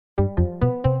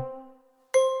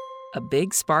a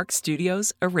Big Spark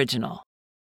Studios original.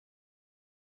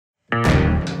 I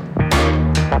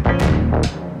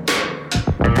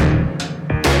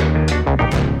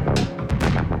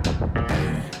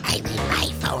need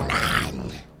my phone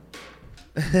on.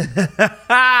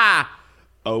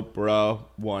 Oprah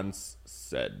once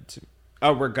said to...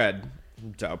 Oh, we're good.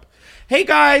 Dope. Hey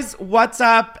guys, what's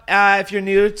up? If you're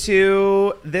new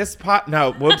to this that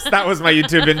was my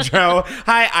YouTube intro.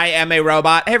 Hi, I am a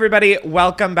robot. Hey everybody,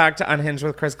 welcome back to Unhinged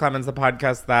with Chris Clemens, the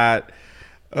podcast that...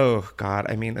 Oh God,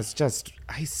 I mean, it's just...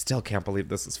 I still can't believe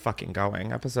this is fucking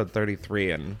going. Episode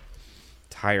 33 and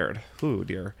tired. Ooh,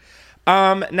 dear.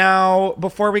 Now,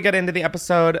 before we get into the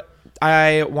episode,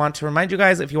 I want to remind you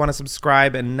guys, if you want to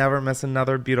subscribe and never miss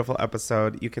another beautiful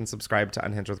episode, you can subscribe to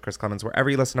Unhinged with Chris Clemens wherever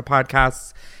you listen to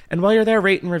podcasts. And while you're there,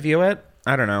 rate and review it.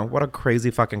 I don't know. What a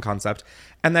crazy fucking concept.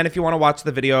 And then if you want to watch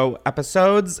the video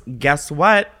episodes, guess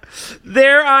what?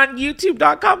 They're on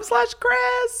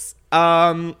youtube.com/Chris.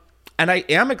 And I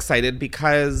am excited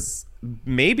because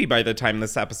maybe by the time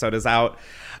this episode is out,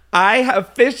 I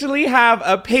officially have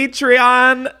a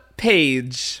Patreon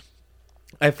page.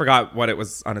 I forgot what it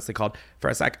was honestly called for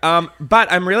a sec.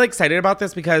 But I'm really excited about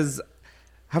this because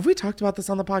have we talked about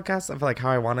this on the podcast of like how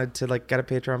I wanted to like get a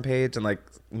Patreon page and like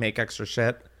make extra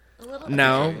shit?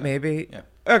 No, maybe. Yeah.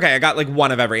 Okay, I got like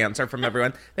one of every answer from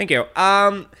everyone. Thank you.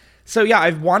 So yeah,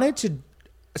 I've wanted to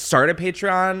start a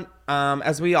Patreon.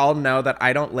 As we all know that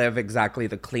I don't live exactly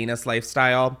the cleanest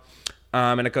lifestyle.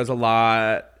 And it goes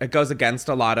against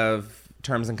a lot of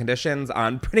terms and conditions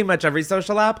on pretty much every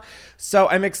social app. So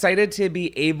I'm excited to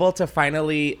be able to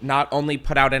finally not only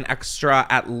put out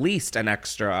at least an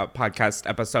extra podcast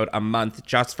episode a month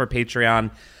just for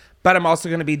Patreon, but I'm also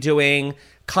going to be doing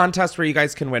contests where you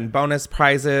guys can win bonus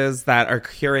prizes that are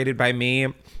curated by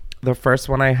me. The first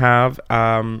one I have,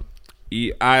 I'm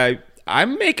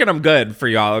making them good for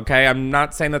y'all, okay? I'm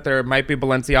not saying that there might be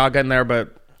Balenciaga in there,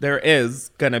 but there is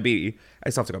going to be.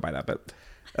 I still have to go buy that, but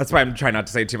that's why I'm trying not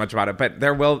to say too much about it. But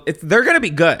they're going to be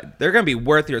good. They're going to be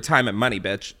worth your time and money,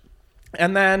 bitch.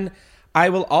 And then I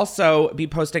will also be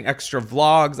posting extra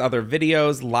vlogs, other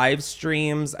videos, live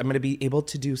streams. I'm going to be able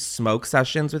to do smoke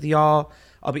sessions with y'all.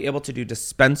 I'll be able to do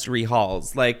dispensary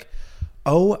hauls. Like,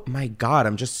 oh my God,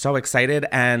 I'm just so excited.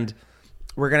 And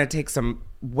we're going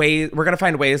to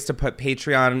find ways to put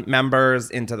Patreon members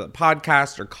into the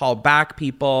podcast or call back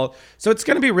people. So it's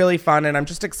going to be really fun. And I'm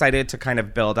just excited to kind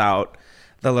of build out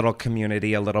the little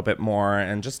community a little bit more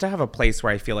and just to have a place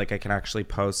where I feel like I can actually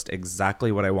post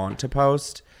exactly what I want to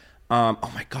post. Oh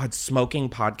my God, smoking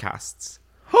podcasts.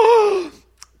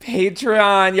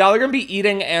 Patreon. Y'all are going to be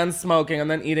eating and smoking and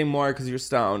then eating more because you're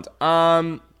stoned.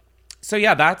 So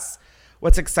yeah, that's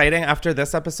what's exciting. After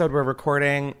this episode, we're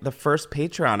recording the first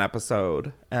Patreon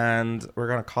episode and we're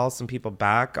going to call some people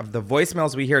back. Of the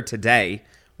voicemails we hear today,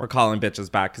 we're calling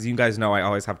bitches back because you guys know I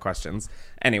always have questions.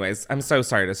 Anyways, I'm so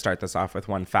sorry to start this off with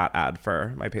one fat ad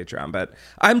for my Patreon, but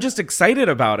I'm just excited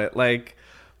about it. Like,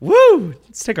 woo,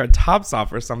 let's take our tops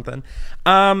off or something.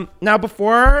 Now,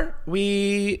 before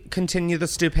we continue the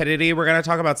stupidity, we're going to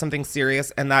talk about something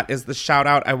serious, and that is the shout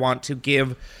out I want to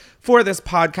give for this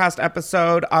podcast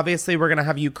episode. Obviously, we're going to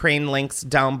have Ukraine links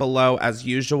down below as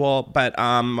usual, but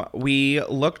we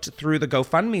looked through the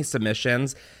GoFundMe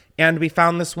submissions and we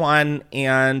found this one,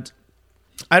 and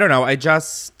I don't know, I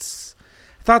just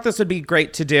thought this would be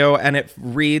great to do, and it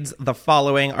reads the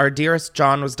following. Our dearest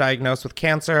John was diagnosed with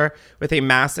cancer with a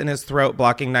mass in his throat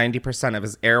blocking 90% of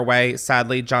his airway.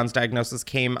 Sadly, John's diagnosis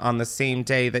came on the same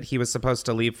day that he was supposed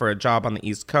to leave for a job on the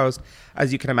East Coast.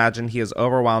 As you can imagine, he is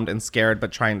overwhelmed and scared,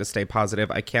 but trying to stay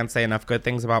positive. I can't say enough good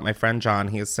things about my friend John.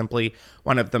 He is simply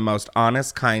one of the most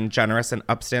honest, kind, generous, and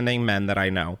upstanding men that I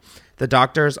know. The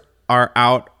doctors are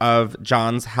out of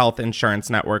John's health insurance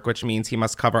network, which means he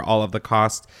must cover all of the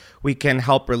costs. We can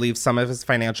help relieve some of his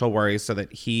financial worries so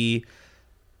that we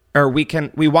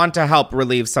want to help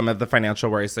relieve some of the financial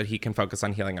worries so that he can focus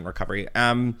on healing and recovery.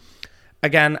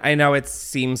 Again, I know it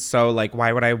seems so like,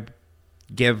 why would I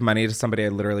give money to somebody I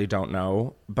literally don't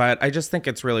know? But I just think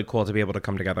it's really cool to be able to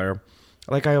come together,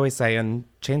 like I always say, and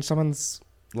change someone's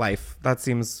life. That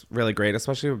seems really great,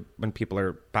 especially when people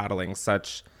are battling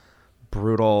such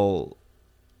brutal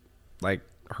like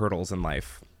hurdles in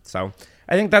life. So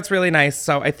I think that's really nice.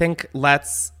 So I think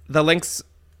the links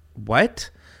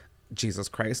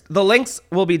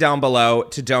will be down below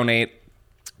to donate,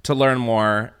 to learn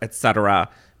more, etc.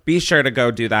 Be sure to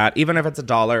go do that. Even if it's $1,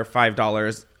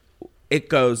 $5, it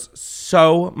goes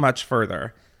so much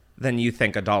further than you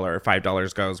think $1 or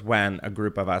 $5 goes when a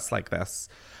group of us like this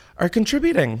are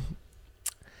contributing.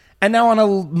 And now on a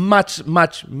much,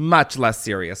 much, much less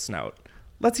serious note,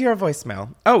 Let's hear a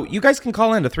voicemail. Oh, you guys can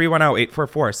call in to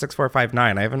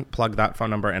 310-844-6459. I haven't plugged that phone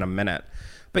number in a minute.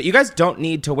 But you guys don't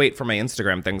need to wait for my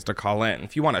Instagram things to call in.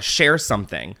 If you want to share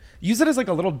something, use it as like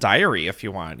a little diary if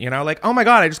you want. You know, like, oh my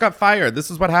God, I just got fired. This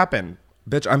is what happened.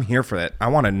 Bitch, I'm here for it. I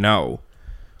want to know.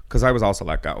 Because I was also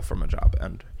let go from a job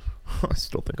and I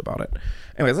still think about it.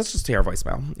 Anyways, let's just hear a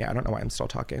voicemail. Yeah, I don't know why I'm still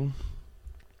talking.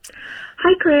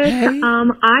 Hi, Chris. Hey.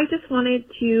 I just wanted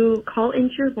to call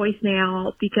into your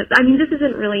voicemail because, I mean, this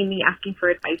isn't really me asking for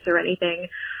advice or anything.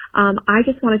 I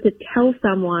just wanted to tell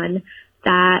someone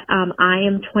that I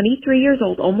am 23 years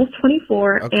old, almost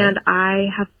 24, Okay. and I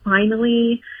have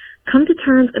finally come to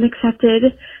terms and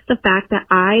accepted the fact that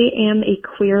I am a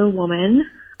queer woman.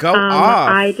 Go off.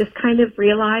 I just kind of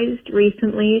realized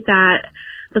recently that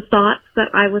the thoughts that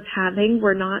I was having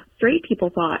were not straight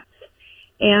people thoughts.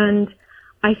 And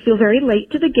I feel very late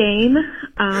to the game,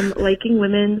 liking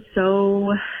women.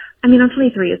 So, I mean, I'm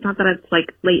 23. It's not that it's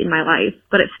like late in my life,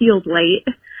 but it feels late.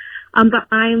 But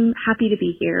I'm happy to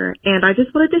be here. And I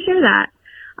just wanted to share that.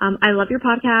 I love your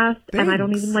podcast, and I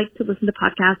don't Thanks. even like to listen to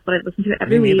podcasts, but I listen to it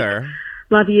every Me week. neither.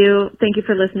 Love you. Thank you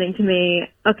for listening to me.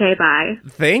 Okay, bye.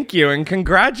 Thank you, and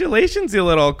congratulations, you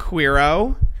little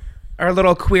queero. Our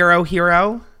little queero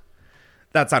hero.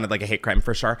 That sounded like a hate crime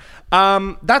for sure.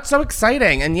 That's so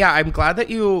exciting. And yeah, I'm glad that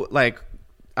you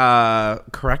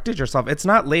corrected yourself. It's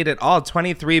not late at all.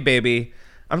 23, baby.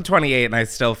 I'm 28 and I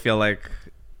still feel like,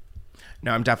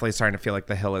 no, I'm definitely starting to feel like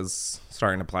the hill is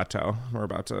starting to plateau. We're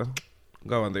about to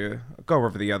go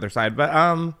over the other side.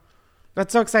 But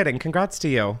that's so exciting. Congrats to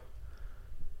you.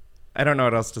 I don't know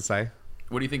what else to say.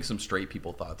 What do you think some straight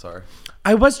people thoughts are?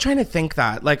 I was trying to think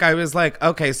that. Like, I was like,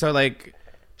 okay, so like,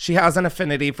 she has an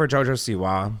affinity for Jojo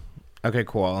Siwa. Okay,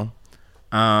 cool.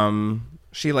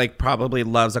 She like probably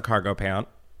loves a cargo pant.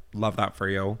 Love that for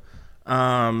you.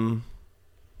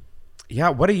 Yeah,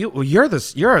 what are you? Well,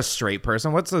 you're a straight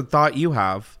person. What's the thought you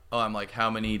have? Oh, I'm like, how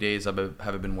many days have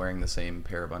I been wearing the same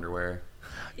pair of underwear?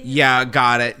 Yeah,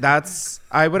 got it.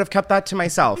 I would have kept that to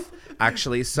myself,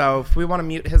 actually. So if we want to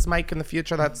mute his mic in the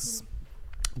future, that's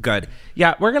good.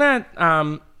 Yeah, we're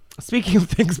gonna speaking of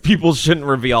things people shouldn't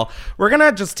reveal, we're going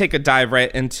to just take a dive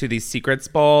right into the Secrets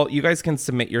Bowl. You guys can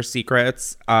submit your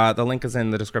secrets. The link is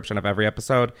in the description of every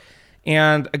episode.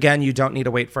 And again, you don't need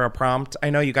to wait for a prompt.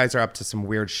 I know you guys are up to some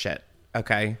weird shit,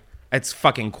 okay? It's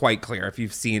fucking quite clear if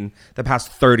you've seen the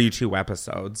past 32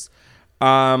 episodes.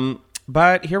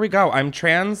 But here we go. I'm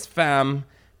trans femme,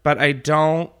 but I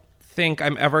don't think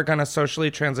I'm ever going to socially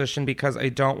transition because I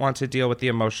don't want to deal with the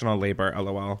emotional labor,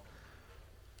 LOL.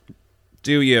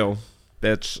 Do you,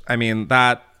 bitch? I mean,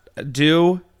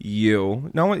 do you?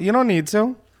 No, you don't need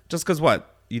to. Just because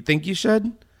what? You think you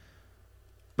should?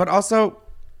 But also,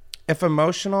 if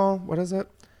what is it?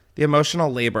 The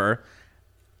emotional labor.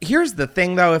 Here's the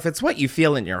thing, though. If it's what you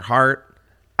feel in your heart,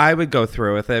 I would go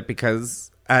through with it because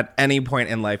at any point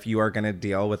in life, you are going to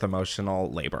deal with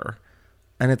emotional labor.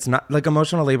 And it's not, like,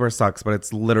 emotional labor sucks, but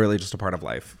it's literally just a part of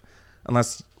life.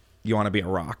 Unless you want to be a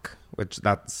rock, which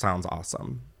that sounds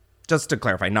awesome. Just to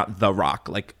clarify, not the rock,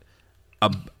 like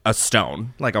a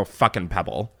stone, like a fucking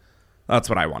pebble. That's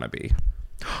what I want to be.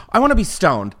 I want to be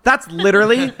stoned. That's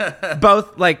literally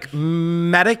both like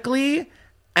medically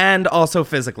and also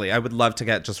physically. I would love to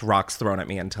get just rocks thrown at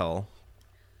me until.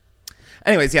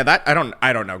 Anyways, yeah, I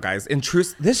don't know, guys.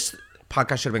 This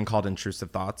podcast should have been called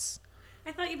Intrusive Thoughts.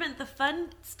 I thought you meant the fun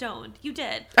stoned. You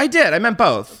did. I did. I meant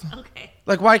both. Okay.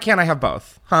 Like, why can't I have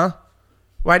both? Huh?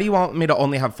 Why do you want me to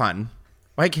only have fun?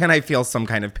 Why can't I feel some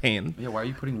kind of pain? Yeah, why are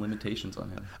you putting limitations on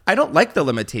him? I don't like the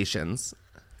limitations.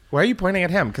 Why are you pointing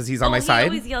at him? Because he's on my side? He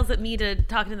always yells at me to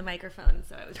talk into the microphone,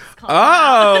 so I was just calling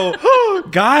Oh,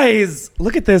 guys,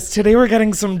 look at this. Today we're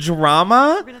getting some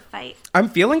drama. We're going to fight. I'm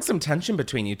feeling some tension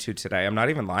between you two today. I'm not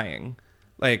even lying.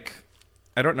 Like,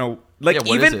 I don't know. Like, Yeah,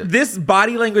 what is even it? this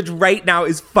body language right now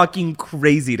is fucking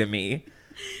crazy to me.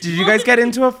 Did you guys get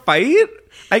into a fight?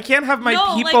 I can't have my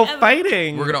No, people like,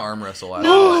 fighting. We're gonna arm wrestle out.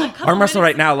 Arm wrestle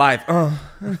right now live. Oh.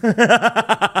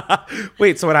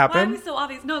 Wait, so what Why are happened? we so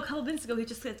obvious? No, a couple minutes ago, he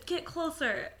just said, get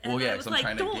closer. And Well, yeah, I was because I'm like,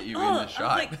 trying to "Don't- get you in oh." the I was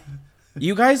shot. like,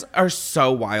 You guys are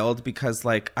so wild because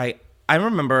like I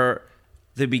remember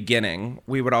the beginning,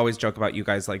 we would always joke about you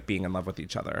guys like being in love with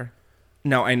each other.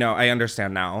 No, I know, I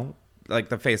understand now. Like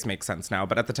the face makes sense now,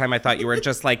 but at the time I thought you were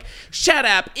just like, shut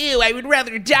up, ew, I would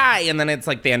rather die. And then it's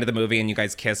like the end of the movie and you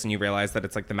guys kiss and you realize that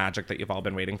it's like the magic that you've all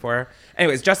been waiting for.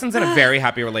 Anyways, Justin's in a very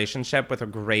happy relationship with a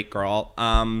great girl.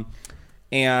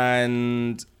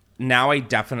 And now I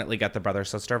definitely get the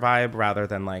brother-sister vibe rather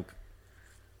than like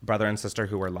brother and sister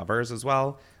who were lovers as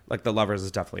well. Like the lovers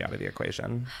is definitely out of the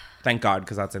equation. Thank God,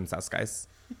 because that's incest, guys.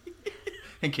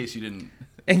 In case you didn't.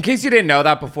 In case you didn't know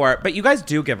that before, but you guys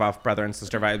do give off brother and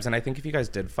sister vibes, and I think if you guys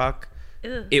did fuck,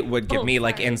 Ew. it would give me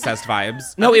like sorry. incest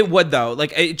vibes. No, it would though.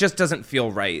 Like it just doesn't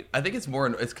feel right. I think it's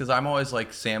because I'm always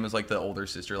like, Sam is like the older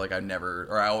sister, like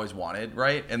I always wanted,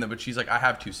 right? And then, but she's like, I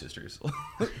have 2 sisters.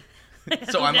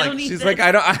 So I'm I like, don't need She's this. like,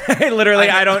 I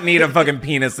don't need a fucking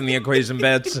penis in the equation,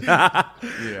 bitch.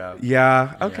 yeah.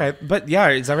 Yeah. Okay. But yeah,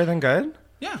 is everything good?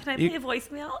 Yeah. Can I play a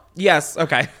voicemail? Yes.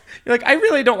 Okay. You're like, I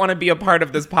really don't want to be a part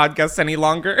of this podcast any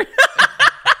longer.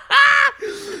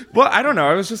 Well, I don't know.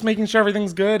 I was just making sure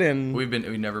everything's good, and We've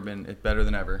never been better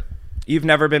than ever. you've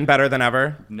never been better than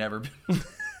ever. Never been.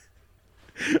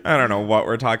 I don't know what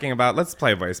we're talking about. Let's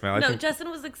play a voicemail. I No, think Justin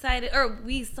was excited, or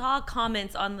we saw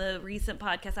comments on the recent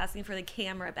podcast asking for the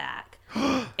camera back.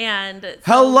 And so-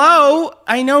 Hello.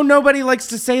 I know nobody likes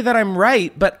to say that I'm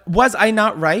right, but was I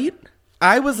not right?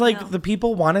 I was like, No. the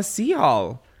people want to see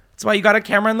y'all. That's why you got a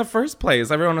camera in the first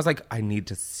place. Everyone was like, I need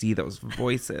to see those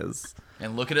voices.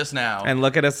 And look at us now. And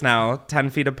look at us now, 10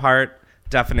 feet apart,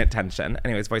 definite tension.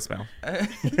 Anyways, voicemail.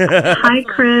 Hi,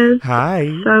 Chris. Hi.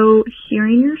 So,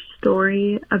 hearing your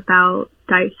story about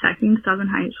dissecting stuff in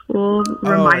high school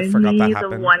reminded forgot that me the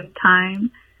happened. one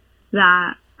time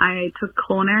that I took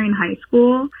culinary in high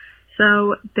school.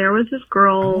 So, there was this I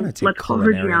girl, wanna take let's call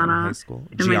her culinary in high Gianna, school.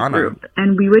 in my Gianna. group.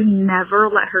 And we would never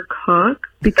let her cook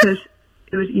because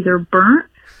it was either burnt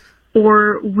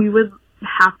or we would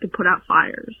have to put out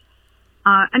fires.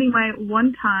 Anyway,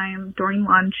 one time during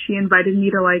lunch, she invited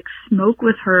me to like smoke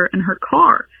with her in her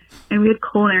car, and we had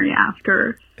culinary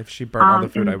after. If she burned all the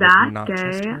food, And I would that not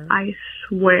trust day, her. I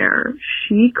swear,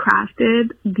 she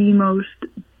crafted the most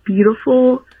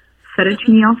beautiful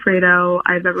fettuccine Alfredo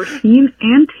I've ever seen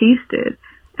and tasted,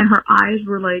 and her eyes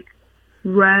were like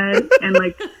red and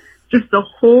like just the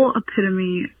whole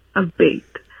epitome of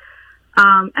baked.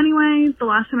 Anyway, the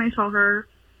last time I saw her,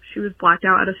 she was blacked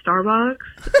out at a Starbucks,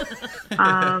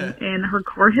 and her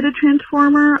car hit a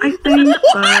transformer, I think.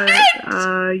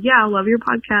 But yeah, love your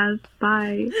podcast.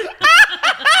 Bye.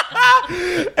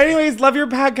 Anyways, love your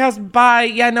podcast. Bye.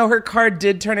 Yeah, no, her car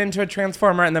did turn into a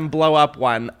transformer and then blow up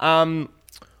one.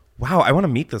 Wow, I want to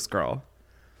meet this girl.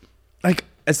 Like,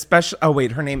 especially. Oh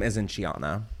wait, her name isn't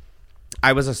Gianna.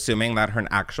 I was assuming that her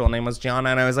actual name was Gianna,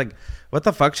 and I was like, what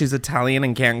the fuck? She's Italian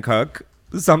and can't cook.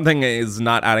 Something is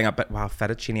not adding up. But wow,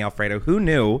 fettuccine Alfredo. Who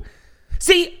knew?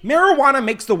 See, marijuana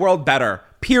makes the world better.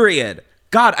 Period.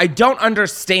 God, I don't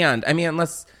understand. I mean,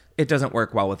 unless it doesn't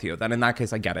work well with you, then in that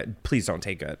case, I get it. Please don't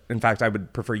take it. In fact, I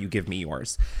would prefer you give me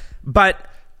yours. But,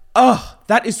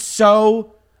 that is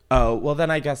so... Oh, well then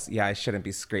I guess, yeah, I shouldn't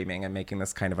be screaming and making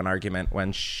this kind of an argument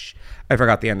when I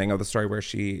forgot the ending of the story where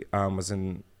she was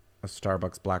in a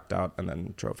Starbucks, blacked out, and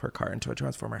then drove her car into a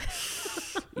transformer.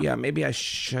 Yeah, maybe I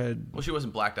should... Well, she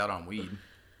wasn't blacked out on weed.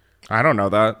 I don't know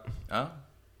that. Oh.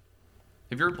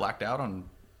 Have you ever blacked out on...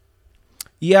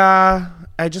 Yeah,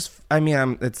 it's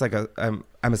like I'm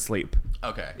asleep.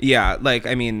 Okay. Yeah, like,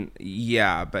 I mean,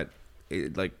 yeah, but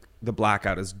like the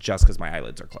blackout is just because my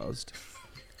eyelids are closed.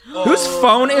 Whose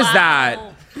phone is that?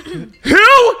 Wow.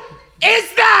 Who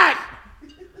is that?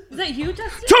 Is that you,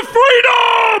 Justin? To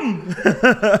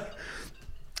freedom!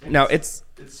 No, it's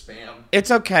spam. it's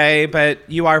okay, but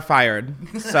you are fired.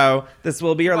 So this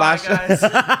will be your last. guys.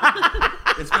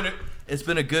 It's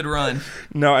been a good run.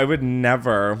 No, I would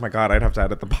never. Oh my God, I'd have to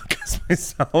edit the podcast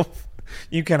myself.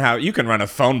 You can run a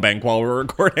phone bank while we're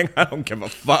recording. I don't give a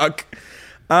fuck.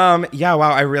 Yeah,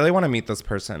 wow, I really want to meet this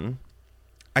person.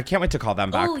 I can't wait to call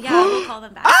them back. Oh, yeah, we'll call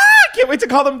them back. I can't wait to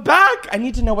call them back. I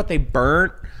need to know what they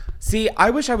burnt. See, I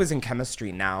wish I was in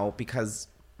chemistry now because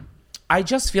I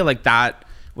just feel like that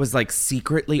was like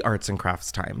secretly arts and crafts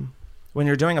time. When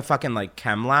you're doing a fucking like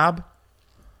chem lab.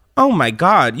 Oh my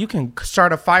God, you can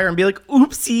start a fire and be like,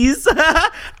 oopsies.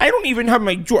 I don't even have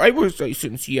my driver's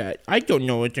license yet. I don't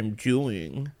know what I'm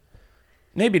doing.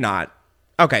 Maybe not.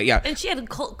 Okay, yeah. And she had a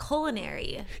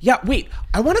culinary. Yeah, wait.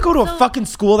 I want to go to a fucking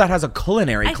school that has a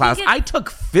culinary I class. think it- I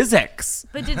took physics.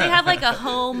 But did they have like a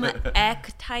home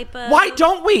ec type of... Why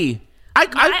don't we? I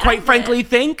quite I frankly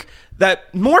think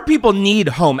that more people need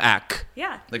home ec.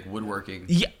 Yeah. Like woodworking.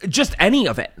 Yeah, just any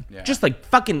of it. Yeah. Just like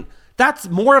fucking... That's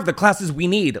more of the classes we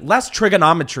need. Less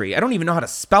trigonometry. I don't even know how to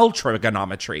spell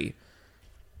trigonometry.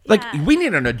 Like, Yeah. we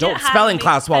need an adult Get how to spelling make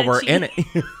class while we're in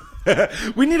fettuccine.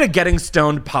 it. We need a getting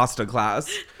stoned pasta class.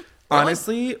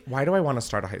 Honestly, why do I want to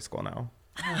start a high school now?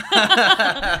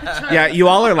 Yeah, you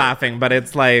all are laughing, but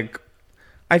it's like,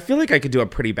 I feel like I could do a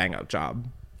pretty bang up job.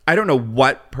 I don't know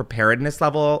what preparedness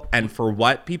level and for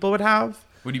what people would have.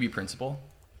 Would you be principal?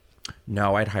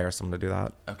 No, I'd hire someone to do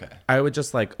that. Okay. I would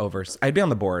just like I'd be on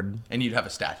the board. And you'd have a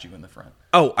statue in the front.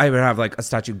 Oh, I would have like a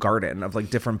statue garden of like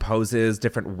different poses,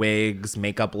 different wigs,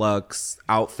 makeup looks,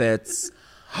 outfits.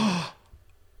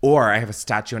 Or I have a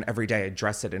statue and every day I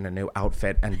dress it in a new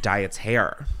outfit and dye its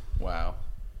hair. Wow.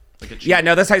 Like a Yeah,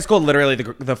 no, this high school, literally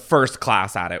the first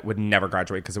class at it would never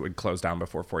graduate because it would close down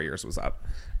before 4 years was up.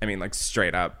 I mean, like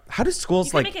straight up. How do You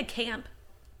schools could like... make a camp.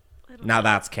 Now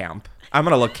that's camp. I'm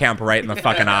going to look camp right in the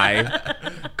fucking eye.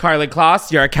 Carly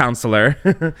Kloss, you're a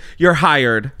counselor. You're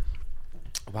hired.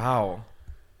 Wow.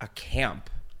 A camp.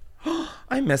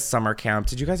 I miss summer camp.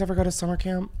 Did you guys ever go to summer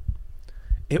camp?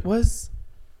 It was...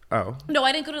 Oh. No,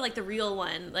 I didn't go to like the real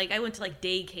one. Like I went to like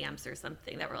day camps or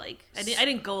something that were like I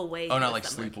didn't go away. Oh, to not the like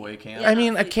summer sleepaway camp? Yeah. I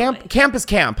mean, a camp sleepaway. camp is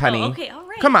camp, honey. okay, all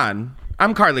right. Come on.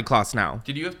 I'm Carly Kloss now.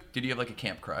 Did you have like a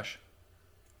camp crush?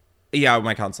 Yeah,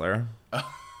 my counselor.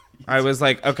 I was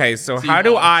like, okay, so So how you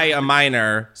do volunteered. I, a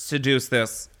minor, seduce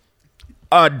this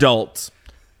adult,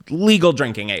 legal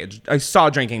drinking age? I saw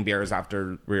drinking beers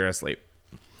after we were asleep.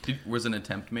 Was an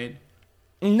attempt made?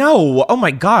 No. Oh my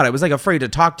God. I was like afraid to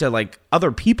talk to like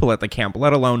other people at the camp,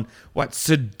 let alone what,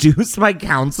 seduce my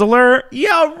counselor?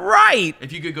 Yeah, right.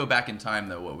 If you could go back in time,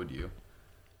 though, what would you?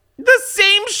 The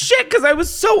same shit because I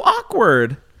was so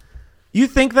awkward. You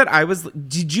think that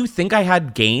did you think I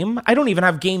had game? I don't even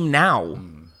have game now.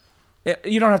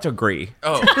 You don't have to agree.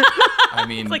 Oh, I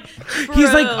mean, Like,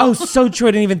 He's like, bro. oh, so true.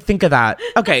 I didn't even think of that.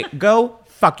 Okay, go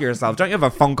fuck yourself. Don't you have a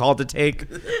phone call to take?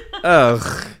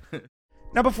 Ugh.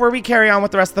 Now, before we carry on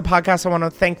with the rest of the podcast, I want to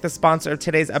thank the sponsor of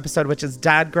today's episode, which is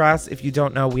Dadgrass. If you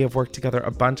don't know, we have worked together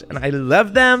a bunch, and I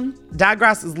love them.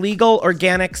 Dadgrass is legal,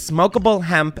 organic, smokable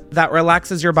hemp that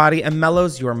relaxes your body and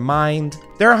mellows your mind.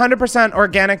 Their 100%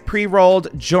 organic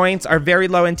pre-rolled joints are very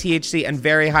low in THC and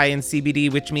very high in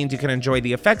CBD, which means you can enjoy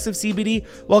the effects of CBD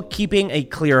while keeping a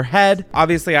clear head.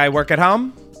 Obviously, I work at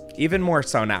home, even more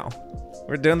so now.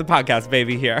 We're doing the podcast,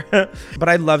 baby, here. But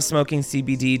I love smoking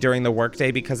CBD during the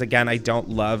workday because, again, I don't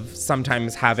love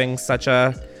sometimes having such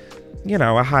a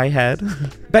high head.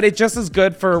 But it just is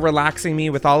good for relaxing me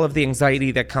with all of the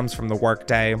anxiety that comes from the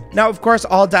workday. Now, of course,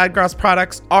 all Dadgrass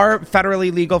products are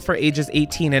federally legal for ages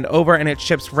 18 and over, and it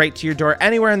ships right to your door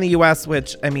anywhere in the US,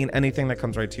 which, I mean, anything that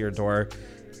comes right to your door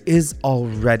is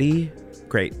already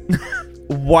great.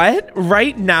 What?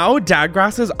 Right now,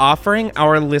 Dadgrass is offering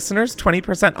our listeners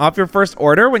 20% off your first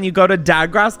order when you go to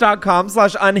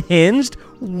dadgrass.com/unhinged.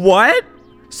 What?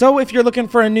 So if you're looking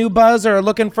for a new buzz or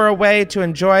looking for a way to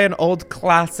enjoy an old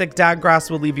classic,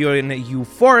 Dadgrass will leave you in a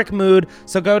euphoric mood.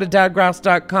 So go to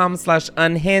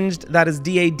dadgrass.com/unhinged. That is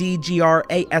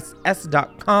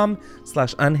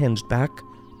DADGRASS.com/unhinged. Back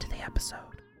to the episode.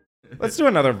 Let's do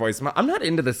another voicemail. I'm not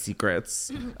into the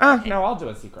secrets. No, I'll do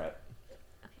a secret.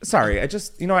 Sorry, I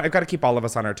just, you know what? I've got to keep all of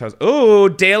us on our toes. Ooh,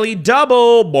 daily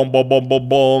double. Boom, boom, boom, boom,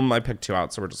 boom. I picked 2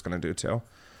 out, so we're just going to do 2.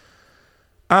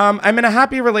 I'm in a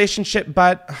happy relationship,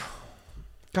 but...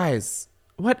 Guys,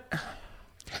 what?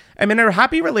 I'm in a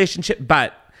happy relationship,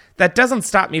 but that doesn't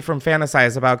stop me from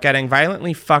fantasize about getting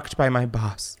violently fucked by my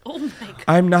boss. Oh my God.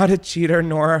 I'm not a cheater,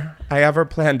 nor I ever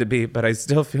plan to be, but I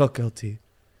still feel guilty.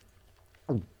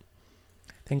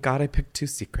 Thank God I picked 2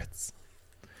 secrets.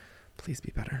 Please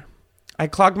be better. I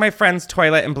clogged my friend's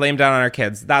toilet and blamed it on our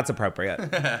kids. That's appropriate.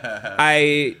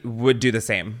 I would do the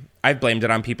same. I've blamed it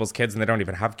on people's kids and they don't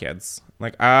even have kids.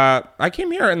 Like, I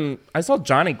came here and I saw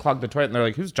Johnny clog the toilet and they're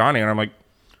like, who's Johnny? And I'm like,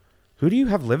 who do you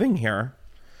have living here?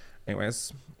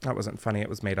 Anyways, that wasn't funny. It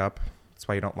was made up. That's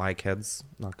why you don't lie, kids.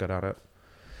 Not good at it.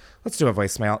 Let's do a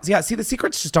voicemail. Yeah, see, the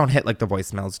secrets just don't hit like the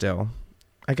voicemails do.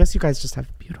 I guess you guys just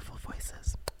have beautiful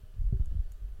voices.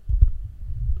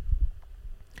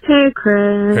 Hey,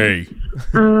 Chris. Hey.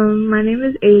 My name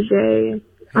is AJ.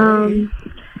 And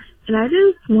I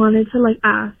just wanted to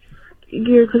ask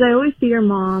you, because I always see your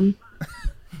mom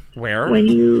Where? when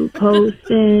you post,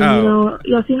 and y'all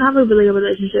seem to have a really good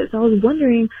relationship. So I was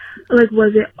wondering,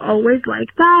 was it always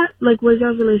like that? Was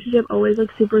your relationship always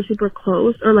super, super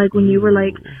close, or when you were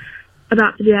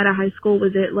about to be out of high school,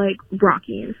 was it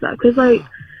rocky and stuff? Because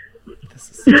This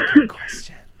is such a good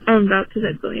question. I'm about to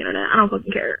sex on the internet. I don't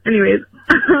fucking care. Anyways,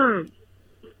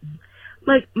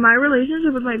 my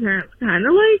relationship with my parents kind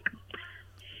of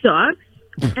sucks,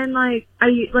 and I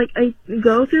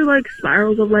go through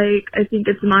spirals of I think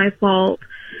it's my fault,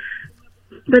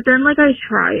 but then I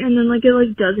try and then it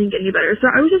doesn't get any better. So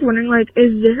I was just wondering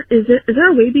is there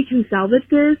a way we can salvage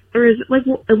this, or is it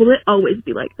will it always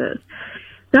be like this?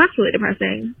 That's really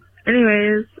depressing.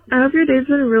 Anyways, I hope your day's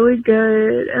been really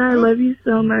good, and I love you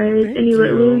so much, and you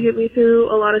literally get me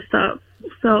through a lot of stuff.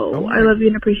 So I love you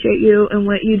and appreciate you, and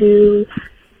what you do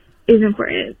is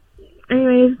important.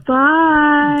 Anyways,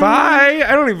 bye. Bye.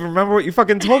 I don't even remember what you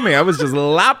fucking told me. I was just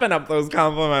lapping up those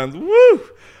compliments. Woo.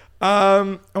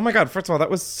 Oh my God. First of all, that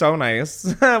was so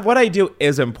nice. What I do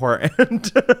is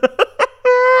important.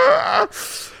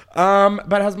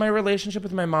 But has my relationship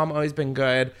with my mom always been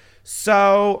good?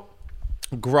 So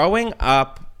growing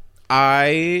up,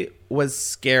 I was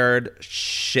scared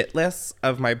shitless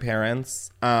of my parents.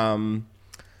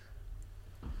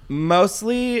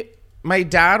 Mostly my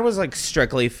dad was like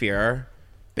strictly fear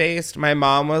based. My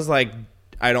mom was like,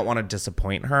 I don't want to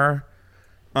disappoint her.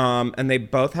 And they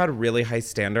both had really high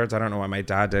standards. I don't know what my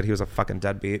dad did. He was a fucking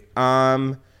deadbeat.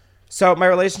 So my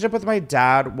relationship with my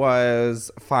dad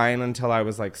was fine until I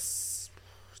was like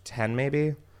 10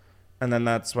 maybe. And then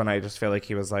that's when I just feel like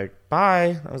he was like,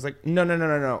 bye. I was like,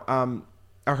 no.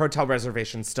 Our hotel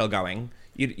reservation's still going.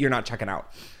 You're not checking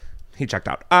out. He checked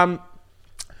out.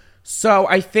 So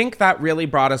I think that really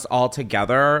brought us all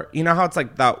together. You know how it's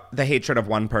like the hatred of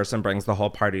one person brings the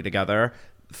whole party together?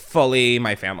 Fully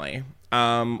my family.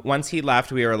 Once he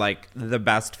left, we were like the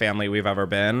best family we've ever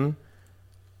been.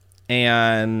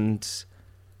 And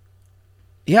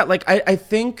yeah, like I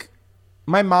think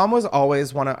my mom was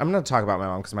always I'm going to talk about my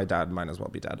mom because my dad might as well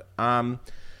be dead.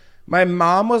 My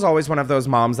mom was always one of those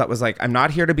moms that was like, I'm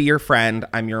not here to be your friend.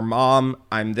 I'm your mom.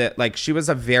 Like, she was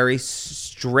a very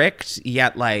strict,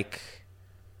 yet like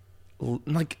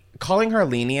calling her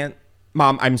lenient.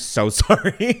 Mom, I'm so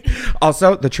sorry.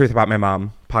 Also, the truth about my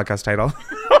mom podcast title.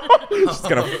 She's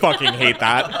going to fucking hate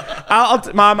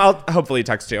that. Mom, I'll hopefully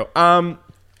text you.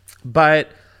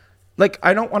 But like,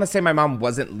 I don't want to say my mom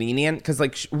wasn't lenient because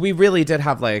like we really did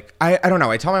have like, I don't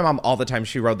know. I tell my mom all the time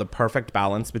she rode the perfect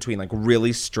balance between like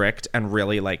really strict and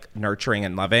really like nurturing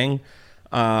and loving.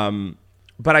 But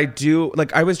I do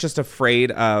like, I was just afraid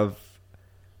of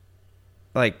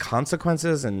like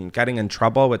consequences and getting in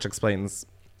trouble, which explains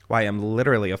why I'm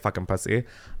literally a fucking pussy.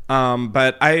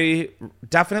 But I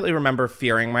definitely remember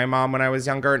fearing my mom when I was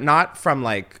younger, not from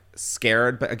like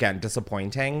scared, but again,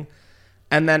 disappointing.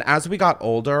 And then as we got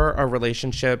older, our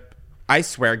relationship, I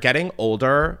swear, getting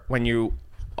older when you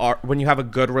have a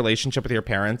good relationship with your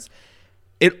parents,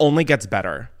 it only gets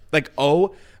better. Like,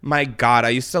 oh my God, I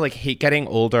used to like hate getting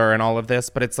older and all of this,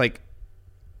 but it's like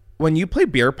when you play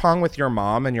beer pong with your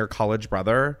mom and your college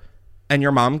brother and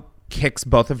your mom kicks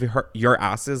both of your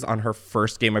asses on her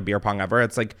first game of beer pong ever,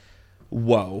 it's like,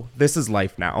 whoa, this is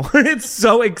life now. It's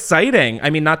so exciting. I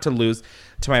mean, not to lose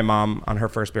to my mom on her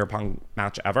first beer pong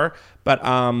match ever, but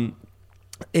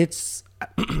it's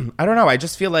I don't know, I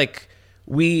just feel like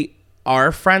we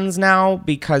are friends now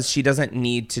because she doesn't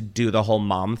need to do the whole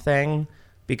mom thing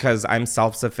because I'm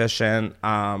self-sufficient.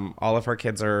 All of her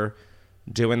kids are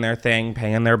doing their thing,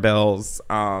 paying their bills,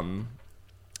 and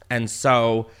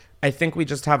so I think we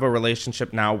just have a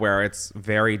relationship now where it's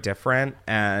very different.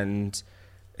 And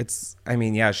it's, I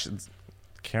mean, yeah, she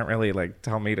can't really like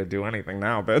tell me to do anything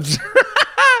now, bitch.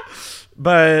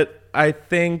 But I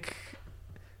think,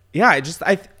 yeah,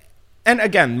 and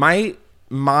again,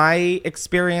 my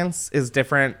experience is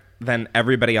different than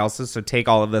everybody else's. So take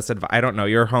all of this advice. I don't know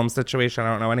your home situation.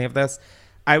 I don't know any of this.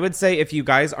 I would say if you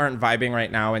guys aren't vibing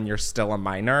right now and you're still a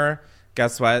minor,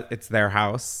 guess what? It's their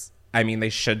house. I mean, they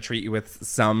should treat you with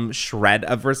some shred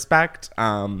of respect.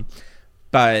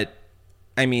 But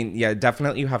I mean, yeah,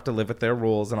 definitely you have to live with their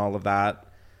rules and all of that.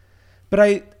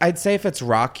 But I'd say if it's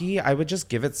rocky, I would just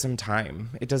give it some time.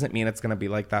 It doesn't mean it's going to be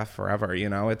like that forever, you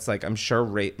know? It's like, I'm sure,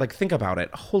 like, think about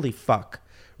it. Holy fuck.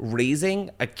 Raising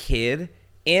a kid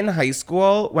in high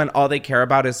school when all they care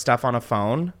about is stuff on a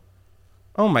phone.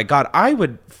 Oh my God, I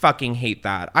would fucking hate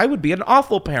that. I would be an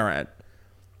awful parent.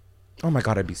 Oh my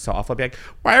God, I'd be so awful. I'd be like,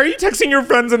 why are you texting your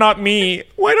friends and not me?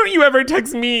 Why don't you ever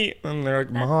text me? And they're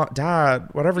like, Mom, Dad,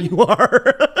 whatever you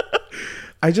are.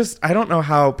 I don't know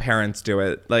how parents do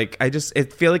it. Like, I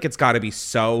feel like it's got to be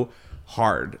so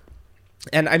hard.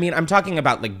 And I mean, I'm talking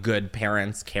about like good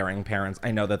parents, caring parents. I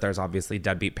know that there's obviously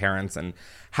deadbeat parents, and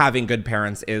having good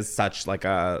parents is such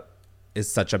a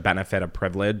benefit, a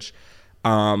privilege.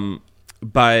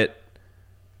 But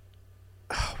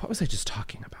what was I just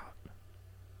talking about?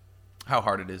 How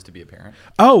hard it is to be a parent.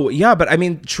 Oh, yeah. But I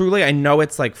mean, truly, I know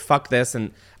it's like, fuck this.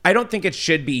 And I don't think it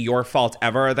should be your fault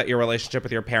ever that your relationship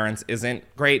with your parents isn't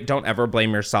great. Don't ever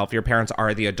blame yourself. Your parents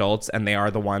are the adults, and they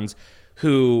are the ones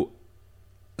who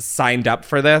signed up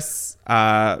for this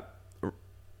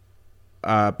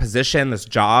position, this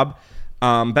job.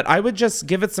 But I would just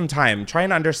give it some time. Try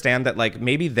and understand that like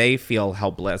maybe they feel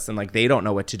helpless and like they don't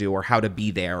know what to do or how to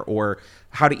be there or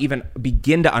how to even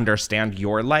begin to understand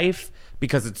your life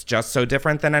because it's just so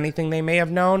different than anything they may have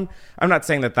known. I'm not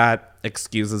saying that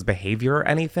excuses behavior or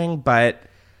anything, but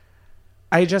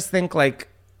I just think like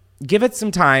give it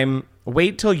some time.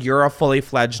 Wait till you're a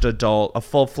full-fledged adult.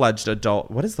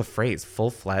 What is the phrase?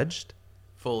 Full-fledged?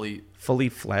 Fully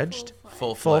fledged?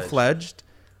 Full-fledged?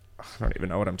 I don't even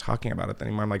know what I'm talking about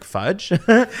anymore. I'm like, fudge?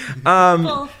 Full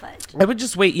fudge. I would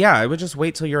just wait. Yeah, I would just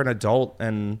wait till you're an adult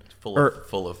and Full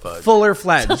of fudge. fuller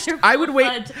fledged. I would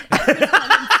wait.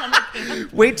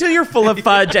 Wait till you're full of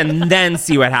fudge and then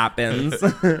see what happens.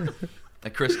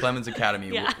 At Chris Clemens Academy.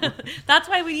 Yeah, that's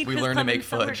why we need. We Chris learn to Clemens make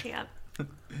summer fudge. camp.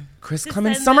 Chris To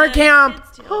Clemens send summer the camp.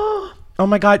 kids to. Oh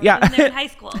my God, yeah. When they're in high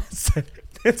school.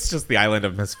 It's just the island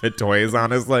of misfit toys,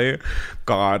 honestly.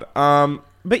 God.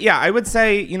 But yeah, I would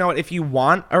say, you know, if you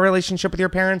want a relationship with your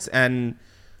parents and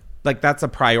like that's a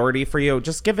priority for you,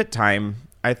 just give it time.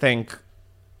 I think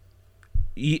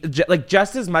like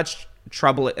just as much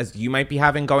trouble as you might be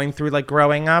having going through like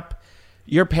growing up,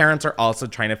 your parents are also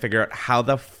trying to figure out how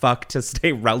the fuck to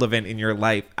stay relevant in your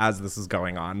life as this is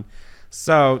going on.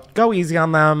 So go easy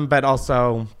on them, but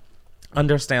also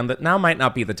understand that now might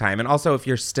not be the time. And also if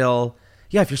you're still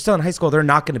in high school, they're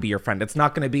not going to be your friend. It's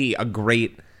not going to be a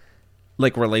great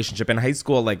like relationship in high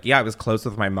school. Like, yeah, I was close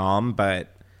with my mom, but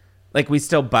like we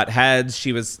still butt heads.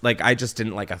 She was like, I just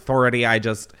didn't like authority. I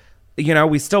just, you know,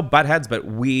 we still butt heads, but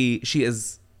she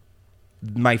is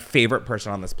my favorite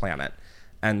person on this planet.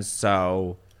 And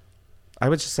so I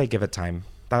would just say, give it time.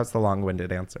 That was the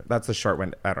long-winded answer. That's the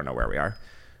short-winded. I don't know where we are.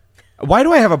 Why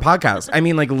do I have a podcast? I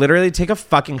mean, like literally take a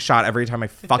fucking shot every time I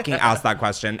fucking ask that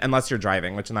question, unless you're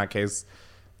driving, which in that case,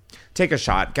 take a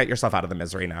shot. Get yourself out of the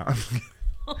misery now.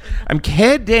 I'm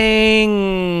kidding.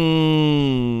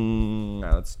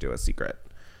 Now let's do a secret.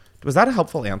 Was that a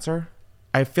helpful answer?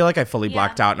 I feel like I fully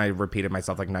blacked out and I repeated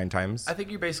myself like 9 times. I think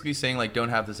you're basically saying like don't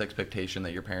have this expectation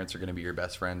that your parents are going to be your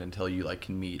best friend until you like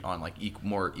can meet on like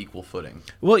more equal footing.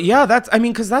 Well, yeah,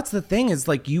 because that's the thing is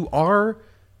like you are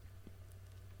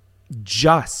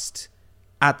just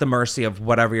at the mercy of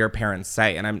whatever your parents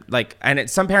say. And I'm like,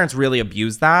 some parents really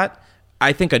abuse that.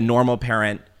 I think a normal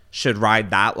parent should ride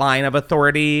that line of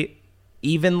authority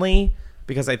evenly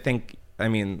because I think, I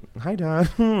mean, hi Dad.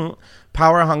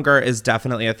 Power hunger is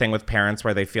definitely a thing with parents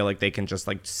where they feel like they can just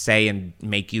like say and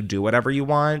make you do whatever you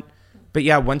want. But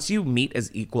yeah, once you meet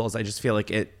as equals, I just feel like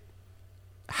it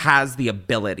has the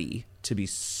ability to be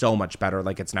so much better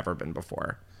like it's never been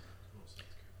before.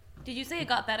 Did you say it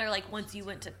got better like once you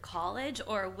went to college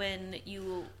or when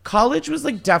you... College was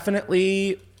like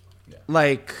definitely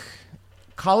like...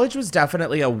 College was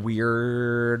definitely a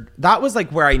weird... That was like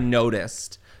where I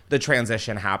noticed the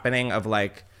transition happening of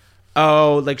like,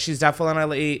 oh, like she's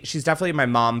definitely my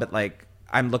mom, but like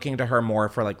I'm looking to her more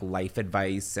for like life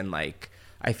advice and like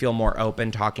I feel more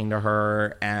open talking to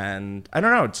her. And I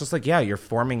don't know, it's just like, yeah, you're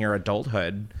forming your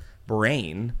adulthood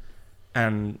brain.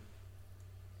 And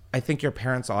I think your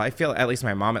parents I feel, at least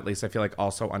my mom, I feel like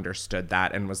also understood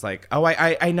that and was like, oh,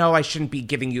 I know I shouldn't be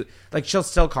giving you, like, she'll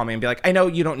still call me and be like, I know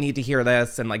you don't need to hear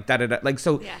this. And like, da-da-da. Like,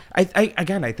 so yeah. I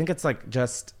think it's like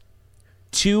just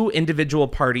two individual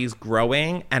parties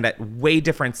growing and at way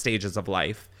different stages of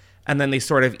life. And then they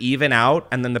sort of even out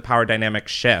and then the power dynamic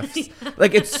shifts.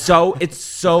 Like, it's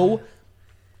so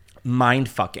mind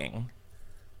fucking.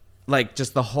 Like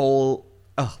just the whole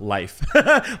life.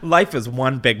 Life is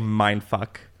one big mind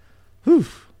fuck. Whew,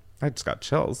 I just got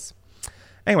chills.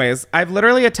 Anyways, I've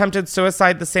literally attempted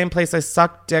suicide the same place I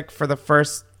sucked dick for the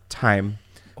first time.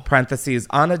 Parentheses,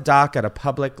 on a dock at a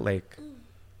public lake.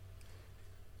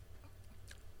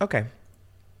 Okay.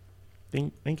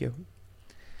 Thank you.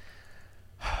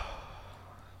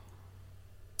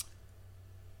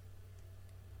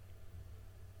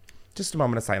 Just a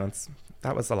moment of silence.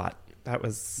 That was a lot.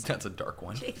 That's a dark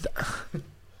one.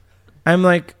 I'm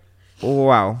like,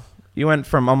 wow. You went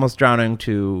from almost drowning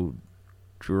to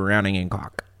drowning in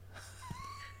cock.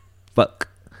 Fuck.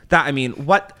 That, I mean,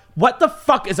 what the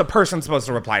fuck is a person supposed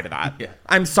to reply to that? Yeah.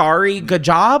 I'm sorry, good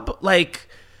job? Like,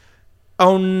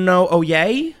 oh no, oh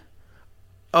yay?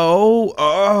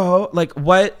 Oh, like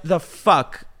what the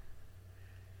fuck?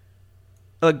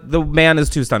 Like the man is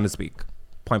too stunned to speak.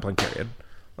 Point blank period.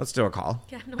 Let's do a call.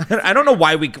 Yeah, no. I don't know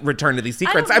why we return to these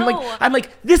secrets. I'm like,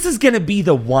 this is gonna be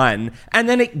the one, and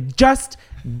then it just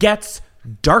gets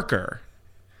darker.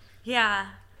 Yeah.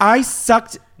 I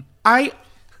sucked. I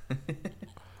think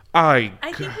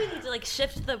we need to like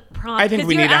shift the prompt. I think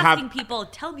we need to asking people,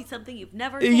 tell me something you've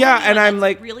never told Yeah, me, and I'm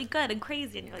like really good and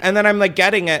crazy, and you're like, and then I'm like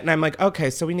getting it, and I'm like, okay,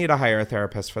 so we need to hire a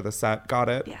therapist for the set. Got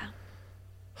it. Yeah.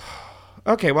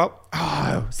 Okay, well,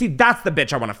 see, that's the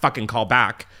bitch I want to fucking call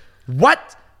back.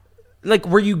 What? Like,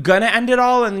 were you gonna end it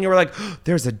all, and you were like,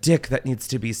 there's a dick that needs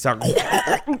to be sucked?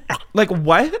 Like,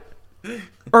 what?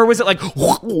 Or was it like,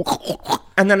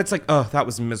 and then it's like, oh, that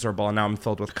was miserable, and now I'm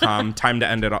filled with cum. Time to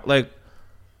end it all. Like,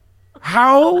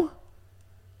 how?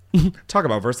 Talk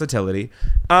about versatility.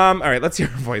 All right, let's hear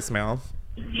a voicemail.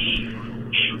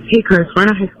 Hey Chris, we're in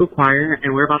a high school choir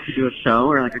and we're about to do a show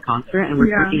or like a concert and we're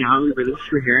freaking out. We really wish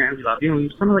you were here and we love you and we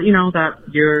just want to let you know that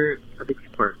you're a big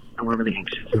support and we're really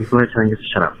anxious and people are telling us to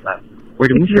shut up. But we're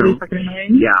doing a show. Really fucking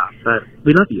annoying. Yeah, but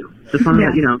we love you. Just want to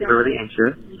let you know we're really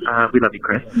anxious. We love you,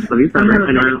 Chris. Love you forever.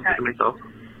 I know I don't say it myself.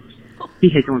 He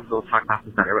hates it when people talk fast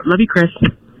and better. But love you, Chris.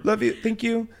 Love you. Thank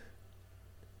you.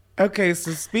 Okay,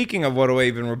 so speaking of what do I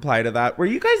even reply to that? Were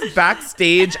you guys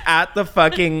backstage at the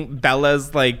fucking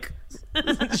Bella's like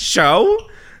show?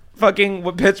 Fucking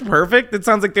Pitch Perfect? It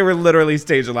sounds like they were literally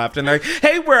stage left and they're like,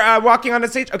 hey, we're walking on a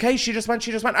stage. Okay, she just went.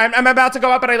 I'm about to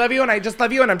go up and I love you and I just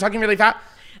love you and I'm talking really fast.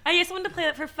 I just wanted to play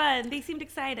it for fun. They seemed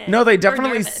excited. No, they Or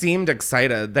definitely nervous. seemed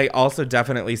excited. They also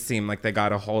definitely seemed like they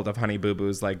got a hold of Honey Boo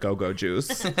Boo's like go-go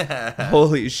juice.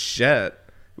 Holy shit.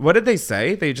 What did they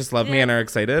say? They just love me and are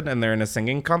excited and they're in a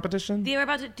singing competition? They were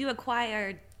about to do a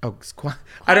choir. Oh,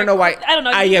 I don't know why. I don't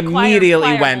know. I Choir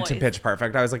immediately went to voice. Pitch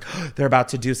Perfect. I was like, they're about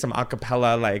to do some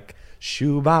acapella like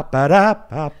shoo ba ba da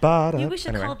ba ba da. You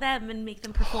should call them and make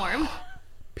them perform.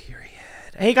 Period.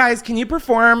 Hey guys, can you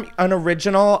perform an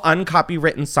original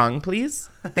uncopywritten song, please?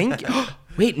 Thank you.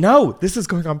 Wait, no, this is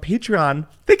going on Patreon.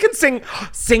 They can sing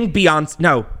Beyonce.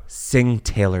 No, sing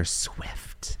Taylor Swift.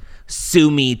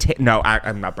 Sue me. No,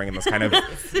 I'm not bringing this kind of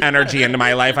energy into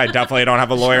my life. I definitely don't have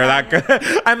a lawyer that good.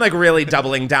 I'm like really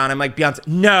doubling down. I'm like, Beyonce.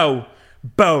 No,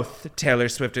 both Taylor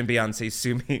Swift and Beyonce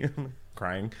sue me. I'm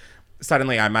crying.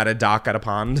 Suddenly I'm at a dock at a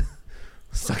pond,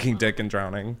 sucking dick and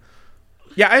drowning.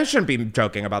 Yeah, I shouldn't be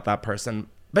joking about that person,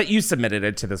 but you submitted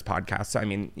it to this podcast. So, I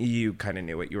mean, you kind of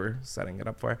knew what you were setting it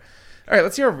up for. All right,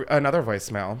 let's hear another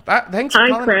voicemail. Thanks for Hi,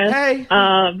 calling. Chris. Hey.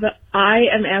 I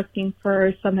am asking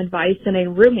for some advice in a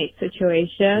roommate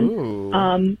situation.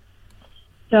 Ooh.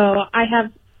 So I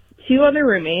have two other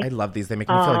roommates. I love these. They make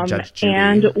me feel like Judge Judy.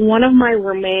 And one of my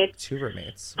roommates, Two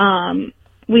roommates.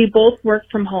 we both work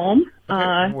from home.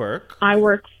 Work. I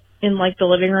work in like the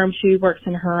living room. She works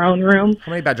in her own room.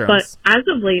 How many bedrooms? But as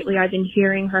of lately, I've been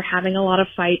hearing her having a lot of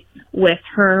fights with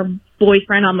her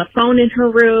boyfriend on the phone in her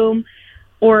room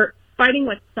or fighting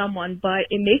with someone, but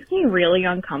it makes me really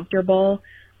uncomfortable.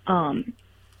 Cause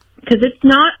it's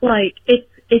not like,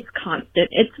 it's constant.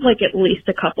 It's like at least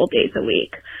a couple days a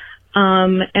week.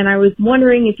 And I was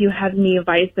wondering if you had any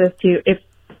advice as to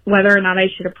whether or not I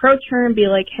should approach her and be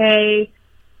like, hey,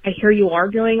 I hear you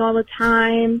arguing all the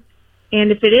time.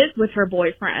 And if it is with her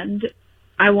boyfriend,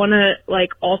 I want to like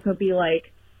also be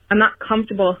like, I'm not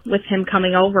comfortable with him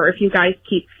coming over if you guys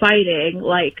keep fighting.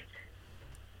 Like,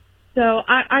 so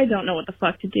I don't know what the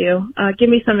fuck to do. Give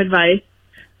me some advice.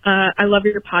 I love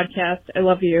your podcast. I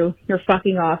love you. You're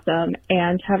fucking awesome.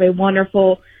 And have a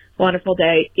wonderful, wonderful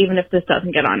day, even if this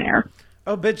doesn't get on air.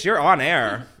 Oh, bitch, you're on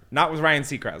air. Not with Ryan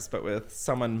Seacrest, but with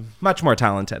someone much more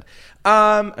talented.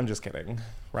 I'm just kidding.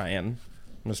 Ryan,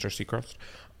 Mr. Seacrest.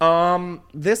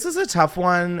 This is a tough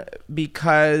one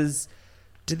because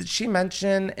did she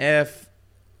mention if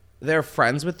they're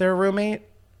friends with their roommate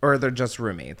or they're just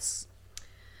roommates?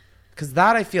 Because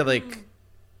that I feel like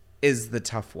is the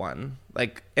tough one.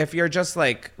 Like if you're just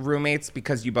like roommates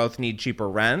because you both need cheaper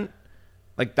rent,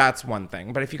 like that's one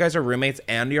thing. But if you guys are roommates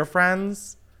and you're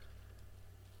friends,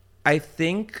 I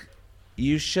think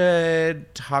you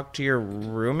should talk to your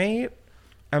roommate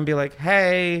and be like,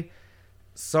 hey,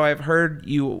 so I've heard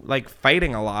you like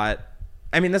fighting a lot.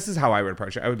 I mean, this is how I would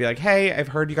approach it. I would be like, hey, I've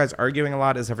heard you guys arguing a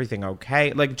lot. Is everything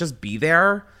okay? Like, just be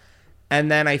there. And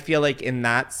then I feel like in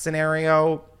that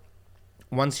scenario,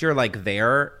 once you're like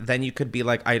there, then you could be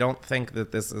like, I don't think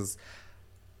that this is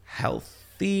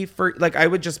healthy for, like, I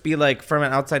would just be like, from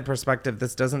an outside perspective,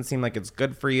 this doesn't seem like it's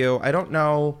good for you. I don't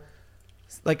know.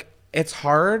 Like, it's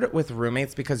hard with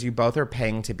roommates because you both are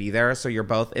paying to be there. So you're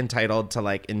both entitled to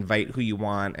like invite who you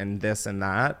want and this and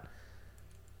that.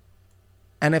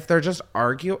 And if they're just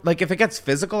like if it gets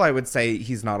physical, I would say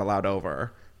he's not allowed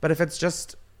over. But if it's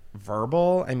just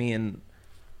verbal, I mean,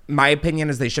 my opinion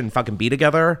is they shouldn't fucking be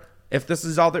together. If this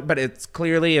is all but it's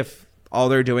clearly if all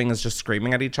they're doing is just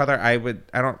screaming at each other, I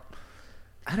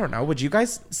don't know. Would you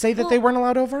guys say that they weren't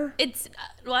allowed over? It's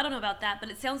well, I don't know about that, but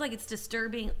it sounds like it's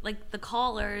disturbing. Like the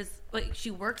callers, like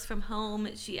she works from home.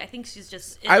 I think she's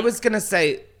just. I was gonna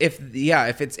say if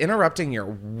it's interrupting your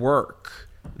work,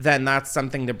 then that's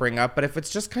something to bring up. But if it's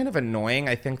just kind of annoying,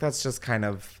 I think that's just kind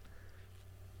of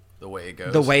the way it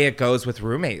goes. The way it goes with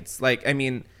roommates. Like, I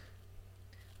mean,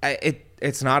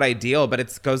 it's not ideal, but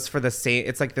it goes for the same.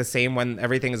 It's like the same when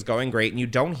everything is going great and you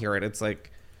don't hear it. It's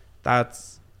like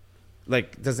that's.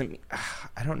 like doesn't.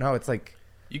 I don't know. It's like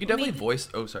You can definitely voice.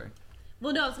 Oh, sorry.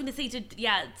 Well, no, I was gonna say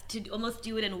to almost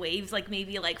do it in waves, like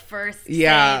maybe like first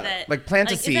Yeah, say that, like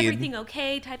plant a seed. Is everything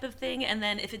okay type of thing, and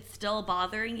then if it's still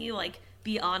bothering you, like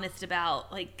be honest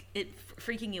about like it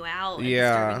freaking you out and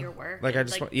disturbing your work. Like, and, I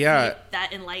just want- see yeah. if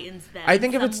that enlightens them. I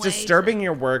think if some it's way disturbing to-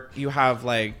 your work, you have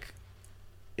like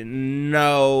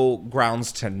no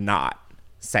grounds to not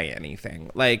say anything.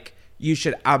 Like you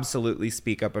should absolutely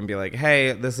speak up and be like,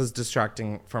 hey, this is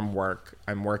distracting from work.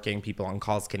 I'm working. People on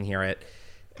calls can hear it.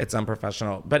 It's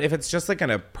unprofessional. But if it's just like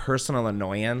a personal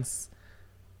annoyance,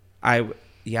 I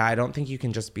don't think you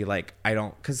can just be like,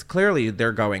 because clearly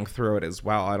they're going through it as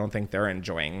well. I don't think they're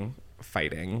enjoying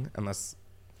fighting unless,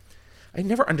 I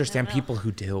never understand people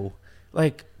who do.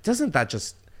 Like, doesn't that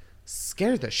just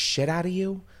scare the shit out of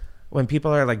you when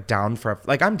people are like down for,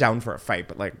 like I'm down for a fight,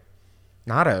 but like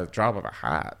not a drop of a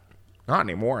hat. Not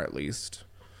anymore, at least.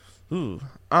 Ooh.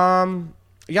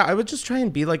 Yeah, I would just try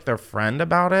and be like their friend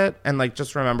about it and like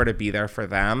just remember to be there for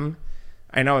them.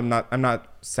 I know I'm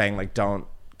not saying like don't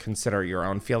consider your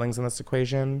own feelings in this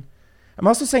equation. I'm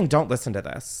also saying don't listen to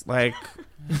this. Like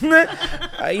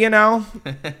you know?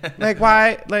 Like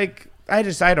why like I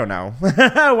don't know.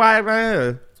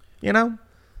 Why you know?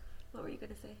 What were you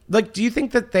gonna say? Like do you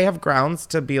think that they have grounds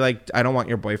to be like I don't want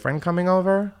your boyfriend coming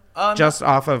over? Just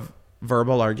off of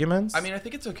verbal arguments? I mean, I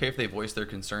think it's okay if they voice their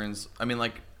concerns. I mean,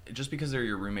 like, just because they're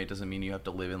your roommate doesn't mean you have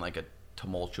to live in like a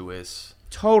tumultuous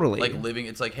Totally. like living.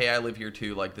 It's like, hey, I live here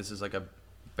too. Like, this is like a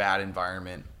bad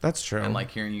environment. That's true. And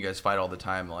like hearing you guys fight all the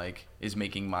time, like, is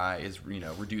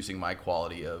reducing my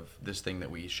quality of this thing that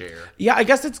we share. Yeah, I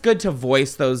guess it's good to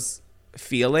voice those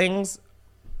feelings,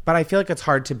 but I feel like it's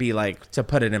hard to be like to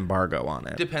put an embargo on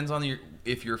it. Depends on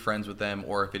if you're friends with them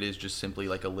or if it is just simply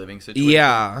like a living situation.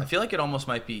 Yeah. I feel like it almost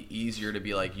might be easier to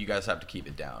be like, you guys have to keep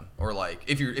it down, or like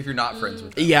if you're not friends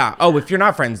with them. Yeah. Oh, if you're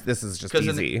not friends, this is just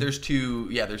easy. There's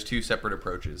two separate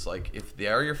approaches. Like if they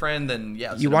are your friend, then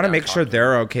yeah. You want to make sure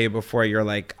they're okay before you're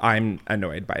like, I'm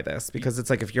annoyed by this, because it's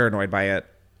like if you're annoyed by it,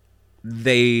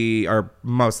 they are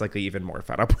most likely even more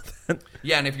fed up with it.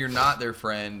 Yeah, and if you're not their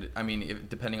friend, I mean,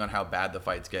 depending on how bad the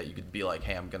fights get, you could be like,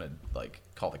 hey, I'm gonna like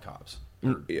call the cops.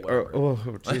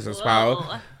 Oh, Jesus,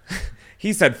 wow.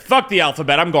 He said, fuck the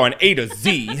alphabet, I'm going A to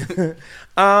Z.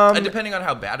 And depending on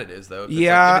how bad it is, though. If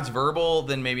it's verbal,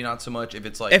 then maybe not so much. If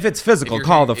it's like, if it's physical,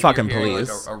 call the fucking police.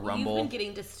 Like a rumble. You've been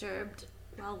getting disturbed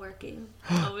while working.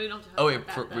 Oh, we don't. Oh wait,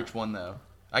 which one though?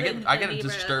 I get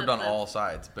disturbed on all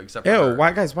sides, but except for Ew, her.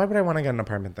 why would I want to get an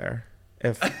apartment there?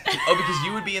 If because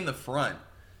you would be in the front,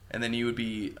 and then you would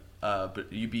be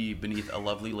you'd be beneath a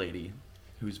lovely lady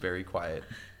who's very quiet.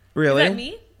 Really? Is that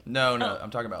me? No,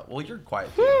 I'm talking about. Well, you're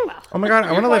quiet too. Wow. Oh my god,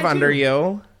 I want to live under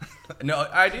you. No,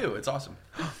 I do. It's awesome.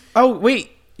 Oh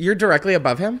wait, you're directly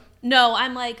above him? No,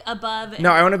 I'm like above.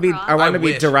 No, I want to be. across. I want to be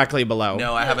wish. directly below.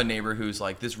 No, I have a neighbor who's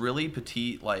like this really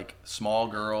petite, like small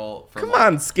girl. From, Come like,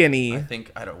 on, skinny. I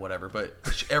think I don't whatever, but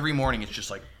every morning it's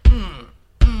just like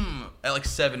at like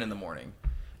 7 a.m.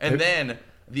 And then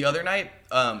the other night,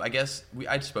 I guess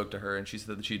I spoke to her and she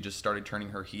said that she just started turning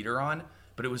her heater on,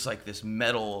 but it was like this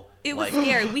metal. It was like,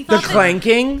 scary. We The thought that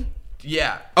clanking.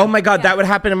 Yeah. Oh my god, that would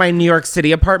happen in my New York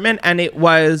City apartment, and it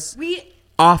was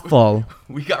awful.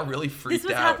 We got really freaked this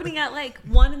was out. happening at like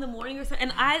 1 a.m. or something,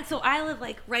 and I live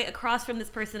like right across from this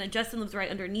person, and Justin lives right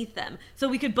underneath them, so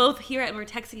we could both hear it, and we're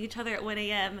texting each other at 1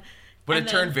 a.m. But and it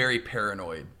turned very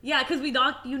paranoid. Yeah, because you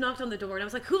knocked on the door, and I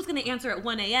was like, who's going to answer at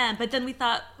 1 a.m.? But then we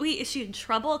thought, wait, is she in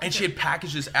trouble? And she had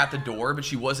packages at the door, but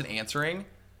she wasn't answering.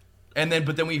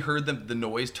 But then we heard the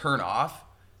noise turn off,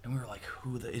 and we were like,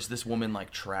 is this woman like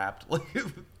trapped?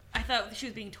 I thought she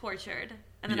was being tortured,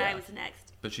 and then Yeah. I was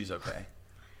next. But she's okay.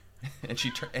 And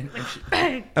she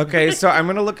Okay, so I'm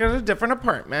gonna look at a different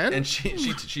apartment. and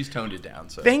she's toned it down.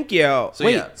 So Thank you. So,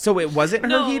 Wait, yeah. so it wasn't her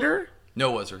No. heater?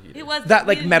 no, it was her heater. It was That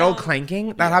like we didn't metal know.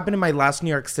 clanking? That happened in my last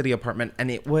New York City apartment, and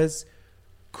it was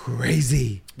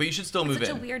crazy. But you should still move Such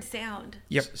in. a weird sound.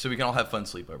 Yep, So we can all have fun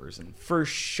sleepovers and for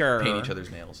sure. paint each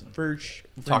other's nails and For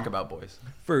talk about boys.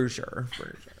 For sure.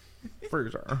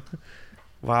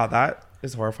 Wow, that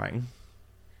is horrifying.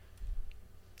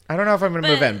 I don't know if I'm gonna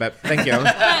move in, but thank you.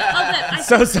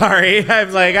 So sorry.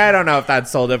 I'm like, I don't know if that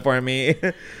sold it for me.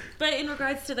 But in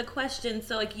regards to the question,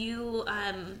 so like you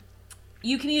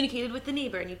communicated with the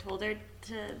neighbor and you told her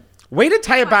to. Way to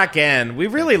tie it back in. We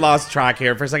really lost track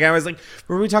here for a second. I was like,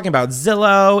 were we talking about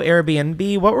Zillow,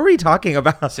 Airbnb? What were we talking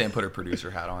about? Sam put her producer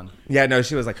hat on. Yeah, no,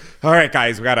 she was like, all right,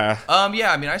 guys, we gotta.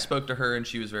 Yeah, I mean, I spoke to her and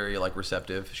she was very like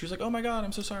receptive. She was like, "Oh my god,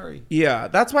 I'm so sorry." Yeah,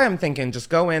 that's why I'm thinking just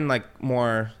go in like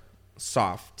more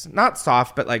soft. Not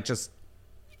soft, but like just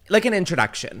like an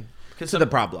introduction. to the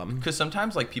problem. Because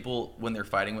sometimes, like, people, when they're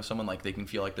fighting with someone, like, they can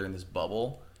feel like they're in this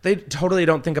bubble. They totally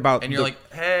don't think about... And you're like,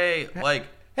 hey, like...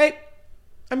 Hey,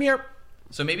 I'm here.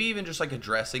 So maybe even just, like,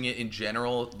 addressing it in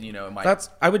general, you know, it might...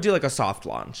 I would do, like, a soft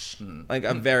launch. Like,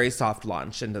 a very soft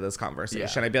launch into this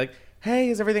conversation. Yeah. I'd be like, hey,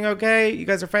 is everything okay? You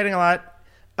guys are fighting a lot.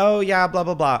 Oh, yeah, blah,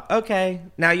 blah, blah. Okay.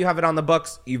 Now you have it on the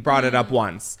books. You've brought it up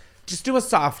once. Just do a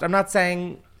soft. I'm not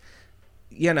saying...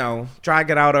 you know, drag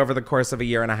it out over the course of a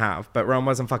year and a half. But Rome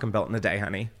wasn't fucking built in a day,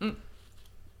 honey.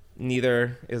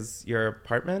 Neither is your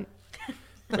apartment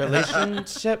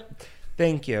relationship.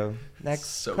 Thank you. Next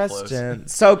So question.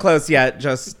 close. So close yet,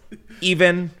 just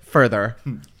even further.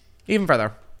 Even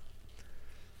further.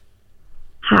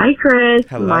 Hi, Chris.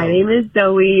 Hello. My name is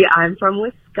Zoe. I'm from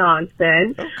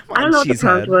Wisconsin. Come on, I don't know what the cheesehead.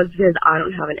 prompt was because I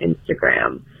don't have an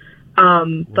Instagram.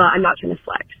 But I'm not trying to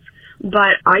flex.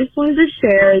 But I just wanted to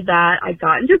share that I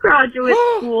got into graduate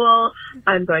school.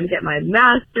 I'm going to get my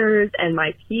master's and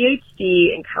my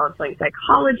PhD in counseling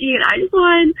psychology. And I just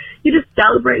want you to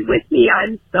celebrate with me.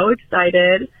 I'm so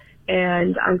excited.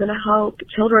 And I'm going to help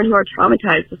children who are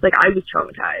traumatized, just like I was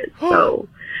traumatized. So,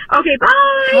 okay,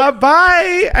 bye.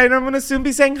 Bye. And I'm going to soon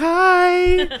be saying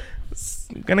hi.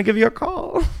 I'm going to give you a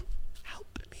call. Help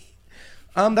me.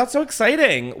 That's so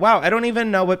exciting. Wow. I don't even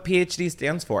know what PhD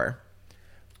stands for.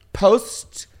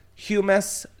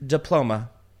 Posthumous diploma.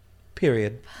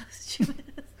 Period.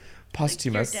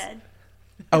 Posthumous. You're dead.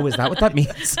 Oh, is that what that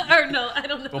means? Or no, I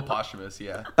don't know. Well, posthumous,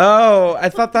 yeah. Oh, I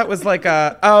thought that was like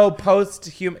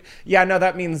post-human. Yeah, no,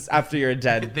 that means after you're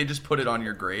dead. They just put it on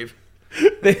your grave.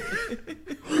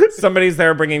 Somebody's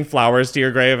there bringing flowers to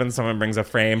your grave and someone brings a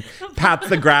frame, pats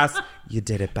the grass. You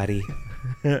did it, buddy.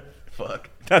 Fuck.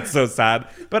 That's so sad,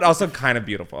 but also kind of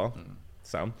beautiful.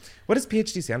 So, what does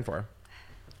PhD stand for?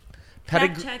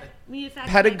 Fact check. We need a fact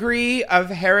Pedigree of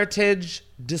heritage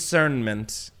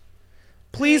discernment.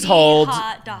 Please check. hold.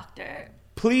 Hot doctor.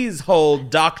 Please hold,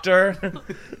 doctor.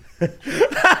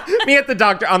 Me at the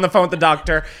doctor, on the phone with the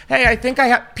doctor. Hey, I think I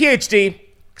have PhD.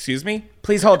 Excuse me?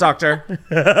 Please hold, doctor.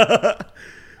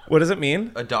 What does it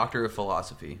mean? A doctor of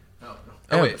philosophy. Oh,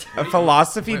 Oh, wait. a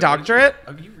philosophy doctorate?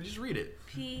 You just read it.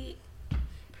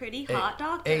 Pretty hot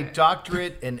doctor. A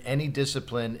doctorate in any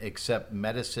discipline except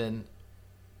medicine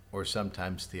or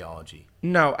sometimes theology.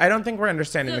 No, I don't think we're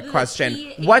understanding So the the question.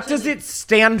 P- What does it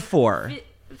stand for?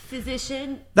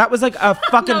 Physician. That was like a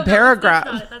fucking No, paragraph.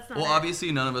 That's not Well, it.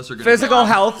 obviously, none of us are going Physical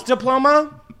health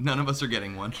diploma? None of us are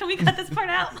getting one. Can we cut this part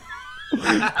out?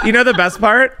 You know the best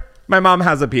part? My mom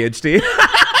has a PhD.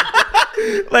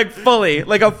 Like fully.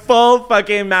 Like a full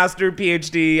fucking master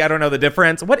PhD. I don't know the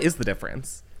difference. What is the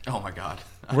difference? Oh my god.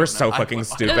 We're so fucking The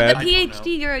stupid.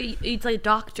 PhD, it's like a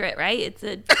doctorate, right? It's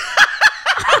a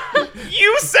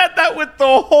You said that with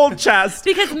the whole chest.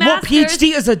 Because well, masters-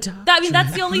 PhD is a I mean,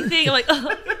 that's the only thing. Like, but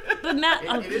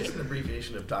It is an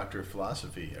abbreviation of Doctor of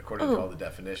Philosophy, according to all the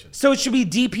definitions. So it should be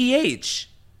DPH.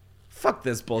 Fuck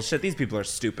this bullshit. These people are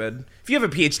stupid. If you have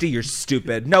a PhD, you're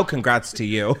stupid. No congrats to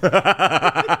you.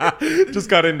 Just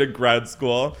got into grad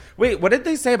school. Wait, what did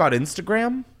they say about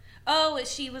Instagram? Oh,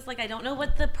 she was like, I don't know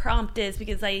what the prompt is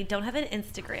because I don't have an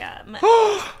Instagram.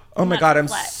 Oh my That's god, a I'm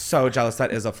flex. so jealous.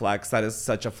 That is a flex. That is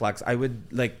such a flex. I would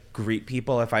like greet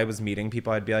people if I was meeting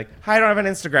people. I'd be like, "Hi, I don't have an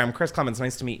Instagram. Chris Clemens,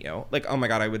 nice to meet you." Like, oh my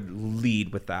god, I would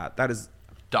lead with that. That is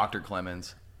Dr.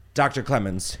 Clemens. Dr.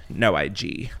 Clemens, no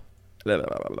IG. Blah, blah,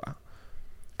 blah, blah.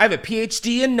 I have a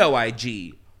PhD in no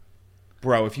IG.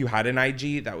 Bro, if you had an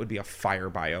IG, that would be a fire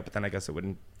bio, but then I guess it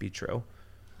wouldn't be true.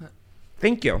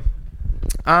 Thank you.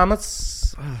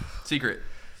 Let's Secret.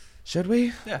 should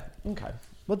we? Yeah. Okay.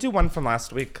 We'll do one from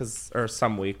last week or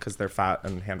some week because they're fat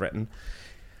and handwritten.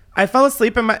 I fell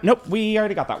asleep in my... Nope, we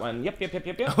already got that one. Yep.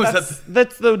 Oh, is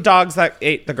That's the dogs that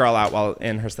ate the girl out while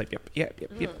in her sleep. Yep.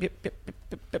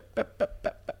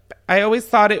 I always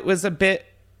thought it was a bit...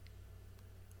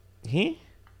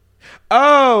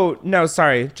 Oh, no,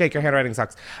 sorry. Jake, your handwriting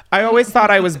sucks. I always thought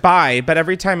I was bi, but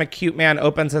every time a cute man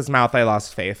opens his mouth, I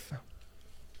lost faith.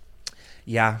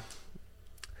 Yeah.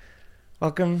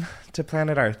 Welcome to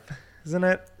planet Earth. Isn't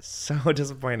it so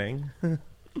disappointing?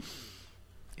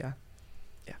 Yeah,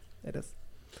 it is.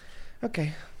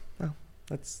 Okay, well,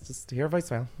 let's just hear a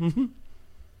voicemail.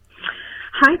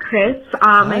 Hi, Chris.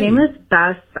 My name is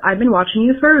Beth. I've been watching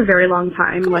you for a very long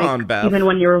time. Come on, Beth. Even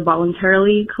when you were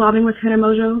voluntarily collabing with Hannah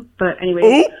Mojo. But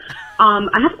anyway, I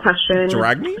have a question.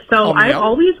 Drag me? So Call me I've out?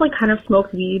 always kind of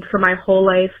smoked weed for my whole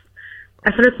life.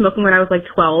 I started smoking when I was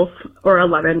 12 or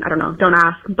 11. I don't know. Don't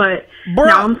ask. But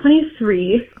now I'm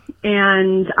 23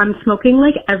 and I'm smoking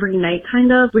every night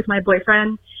kind of with my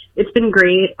boyfriend. It's been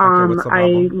great. what's the I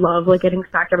problem? love getting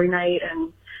stacked every night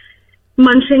and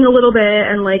munching a little bit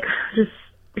and just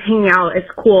hanging out, it's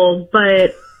cool,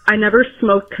 but I never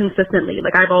smoked consistently.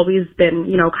 Like, I've always been,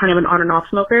 you know, kind of an on and off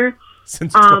smoker.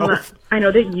 Since 12. I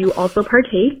know that you also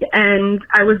partake, and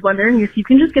I was wondering if you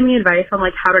can just give me advice on,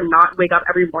 like, how to not wake up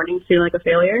every morning feeling like a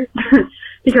failure.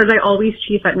 Because I always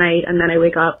chief at night, and then I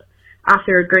wake up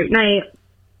after a great night,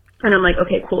 and I'm like,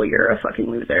 okay, cool, you're a fucking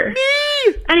loser.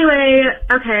 Anyway,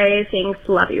 okay, thanks,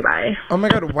 love you, bye. Oh my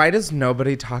God, why does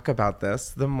nobody talk about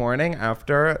this? The morning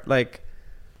after, like,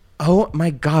 oh my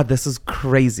God, this is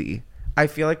crazy. I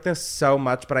feel like this so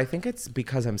much, but I think it's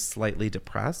because I'm slightly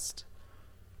depressed.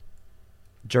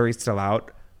 Jury's still out.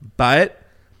 But,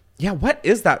 yeah, what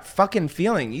is that fucking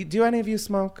feeling? Do any of you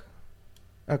smoke?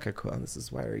 Okay, cool. This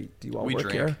is why do you all We work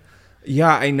drink. here?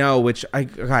 Yeah, I know,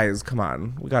 guys, come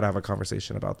on. We got to have a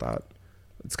conversation about that.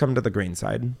 Let's come to the green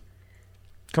side.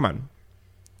 Come on.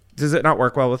 Does it not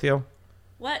work well with you?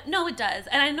 What? No, it does.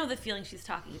 And I know the feeling she's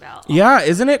talking about. Yeah,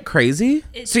 isn't it crazy?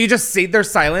 It's- So you just see their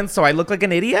silence so I look like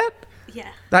an idiot? Yeah.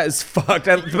 That is fucked.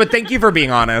 But thank you for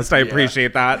being honest. I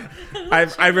appreciate that.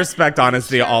 I respect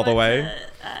honesty all the way.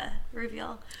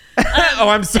 Reveal. Oh,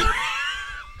 I'm sorry.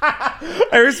 I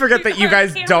always forget that you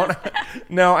guys don't.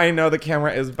 No, I know the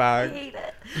camera is I back. hate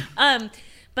it.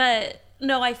 But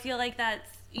no, I feel like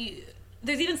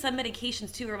there's even some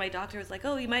medications too where my doctor was like,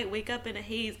 oh, you might wake up in a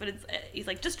haze, but he's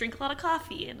like, just drink a lot of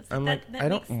coffee. And it's like, I'm like, that I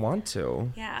makes, don't want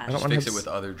to. Yeah. I don't Just want fix to it with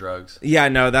other drugs. Yeah,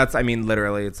 no,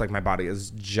 literally, it's like my body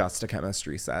is just a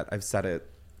chemistry set. I've said it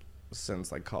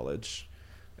since like college.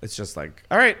 It's just like,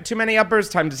 all right, too many uppers,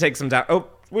 time to take some down. Oh,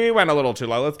 we went a little too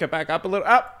low. Let's get back up a little.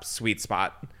 Up, sweet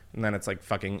spot. And then it's like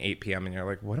fucking 8 p.m. and you're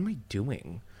like, what am I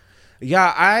doing?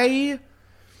 Yeah, I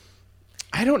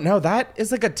don't know. That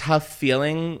is like a tough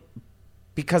feeling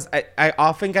because I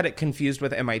often get it confused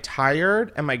with, am I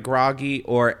tired? Am I groggy?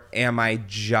 Or am I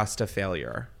just a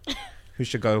failure who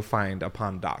should go find a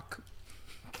pond doc?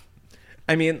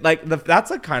 I mean, like,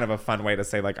 that's like kind of a fun way to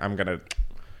say, like, I'm going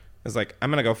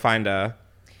to go find a...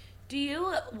 Do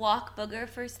you walk Booger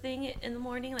first thing in the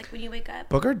morning, like when you wake up?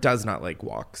 Booger does not like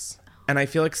walks. And I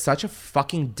feel like such a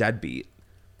fucking deadbeat.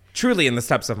 Truly in the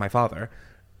steps of my father.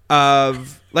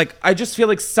 I just feel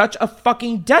like such a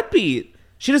fucking deadbeat.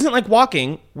 She doesn't like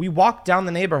walking. We walk down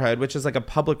the neighborhood, which is like a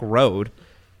public road.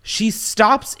 She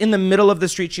stops in the middle of the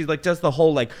street. She like does the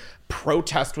whole like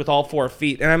protest with all 4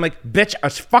 feet. And I'm like, bitch, a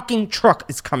fucking truck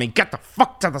is coming. Get the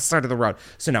fuck to the side of the road.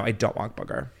 So no, I don't walk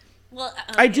Booger. Well,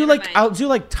 I'll do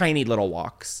like tiny little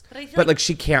walks. But I feel But like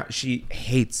she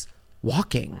hates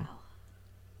walking. Wow.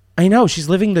 I know, she's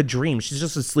living the dream. She's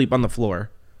just asleep on the floor.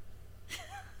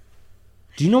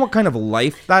 Do you know what kind of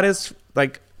life that is?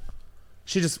 Like,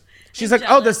 she's like,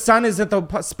 oh, the sun is at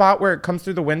the spot where it comes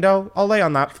through the window. I'll lay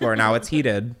on that floor now. It's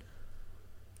heated.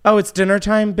 Oh, it's dinner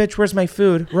time? Bitch, where's my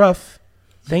food? Rough.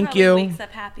 Thank you. Wakes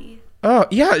up happy. Oh,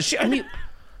 yeah.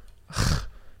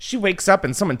 She wakes up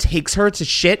and someone takes her to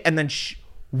shit and then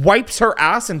wipes her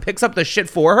ass and picks up the shit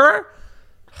for her.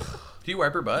 Do you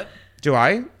wipe her butt? Do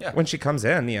I? Yeah. When she comes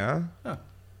in, yeah. Oh,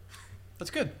 that's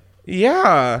good.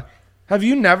 Yeah. Have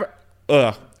you never...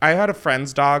 Ugh. I had a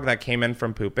friend's dog that came in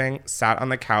from pooping, sat on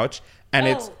the couch, and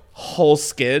its whole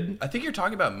skid... I think you're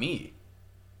talking about me.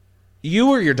 You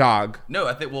or your dog? No,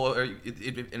 I think, well, and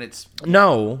it's...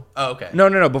 No. Oh, okay.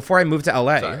 No. Before I moved to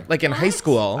LA. Sorry. Like in high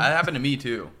school. That happened to me,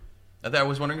 too. I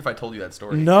was wondering if I told you that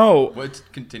story. No. What?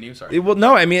 Continue, sorry. Well,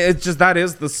 no, I mean, it's just, that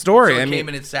is the story. So it I mean, came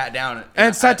and it sat down.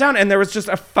 And it sat down, and there was just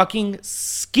a fucking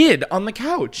skid on the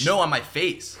couch. No, on my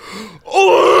face.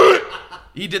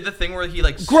 He did the thing where he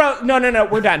like... No,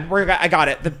 we're done. I got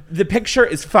it. The picture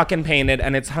is fucking painted,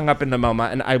 and it's hung up in the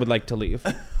MoMA, and I would like to leave.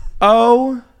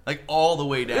 Oh. Like all the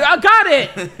way down. I got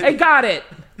it.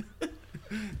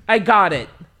 I got it.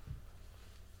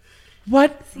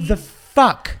 What the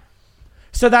fuck?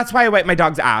 So that's why I wipe my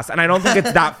dog's ass, and I don't think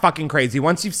it's that fucking crazy.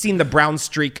 Once you've seen the brown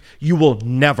streak, you will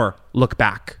never look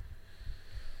back.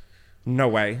 No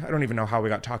way. I don't even know how we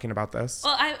got talking about this.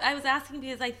 Well, I was asking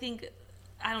because I think,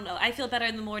 I don't know, I feel better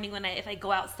in the morning if I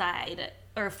go outside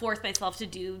or force myself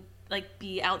to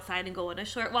be outside and go on a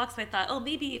short walk. So I thought, oh,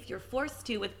 maybe if you're forced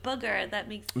to with Booger, that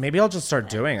makes... Maybe I'll just start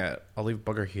doing it. I'll leave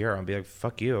Booger here. I'll be like,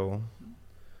 fuck you.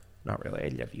 Not really. I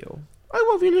love you. I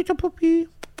love you, little puppy.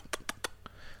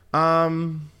 Yeah,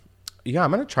 I'm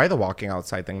going to try the walking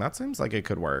outside thing. That seems like it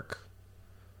could work.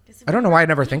 I don't know why I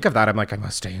never think of that. I'm like, I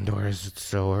must stay indoors. It's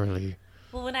so early.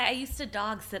 Well, when I used to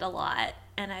dog sit a lot,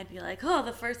 and I'd be like, oh,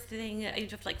 the first thing, you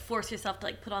have to force yourself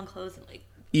to put on clothes and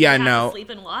have to sleep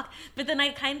and walk. But then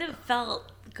I kind of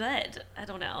felt good. I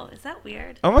don't know. Is that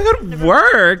weird? Oh my God,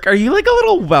 work. Are you like a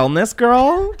little wellness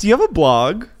girl? Do you have a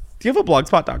blog? Do you have a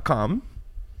blogspot.com?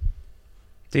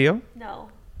 Do you? No.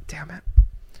 Damn it.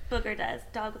 Booger does.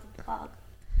 Dog with a blog.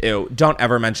 Ew, don't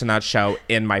ever mention that show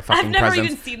in my fucking I've never presence.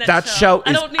 even seen that show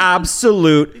show. is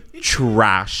absolute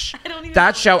trash. I don't even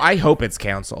That show, I hope it's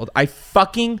canceled. I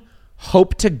fucking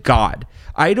hope to God.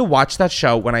 I had to watch that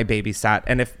show when I babysat.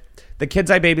 And if the kids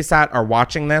I babysat are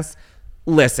watching this,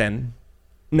 listen.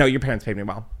 No, your parents paid me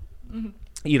well. Mm-hmm.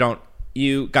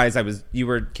 You guys, you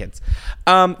were kids.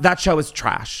 That show is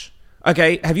trash.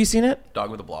 Okay, have you seen it?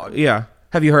 Dog with a Blog. Yeah.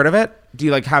 Have you heard of it? Do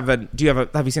you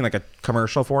have you seen like a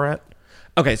commercial for it?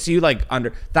 Okay, so you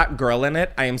that girl in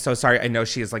it, I am so sorry. I know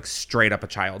she is like straight up a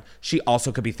child. She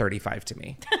also could be 35 to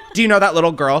me. Do you know that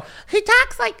little girl who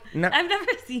talks like... No. I've never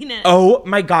seen it. Oh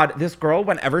my God. This girl,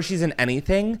 whenever she's in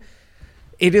anything,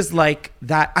 it is like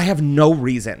that. I have no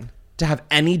reason to have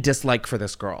any dislike for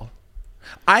this girl.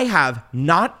 I have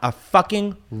not a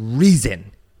fucking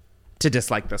reason to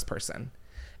dislike this person.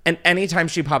 And anytime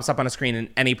she pops up on a screen in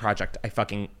any project, I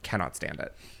fucking cannot stand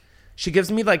it. She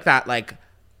gives me like that, like...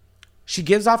 She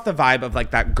gives off the vibe of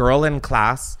like that girl in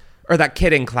class or that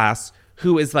kid in class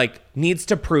who is like needs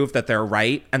to prove that they're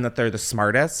right and that they're the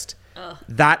smartest. Ugh.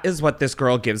 That is what this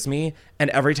girl gives me. And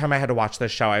every time I had to watch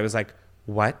this show, I was like,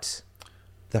 what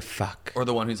the fuck? Or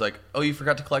the one who's like, oh, you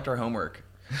forgot to collect our homework.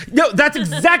 No, that's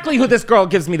exactly who this girl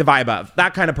gives me the vibe of.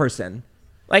 That kind of person.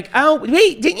 Like, oh,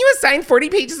 wait, didn't you assign 40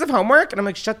 pages of homework? And I'm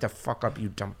like, shut the fuck up, you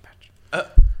dumb bitch.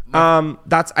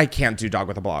 I can't do Dog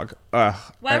with a Blog. Ugh.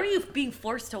 Why were you being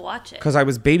forced to watch it? Because I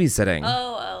was babysitting.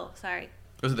 Oh, sorry.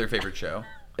 Was it their favorite show?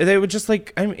 They would just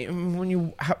like, I mean,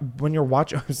 when you're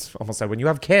watching, I almost said when you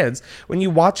have kids, when you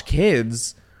watch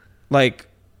kids, like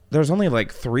there's only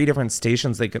like 3 different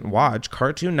stations they can watch: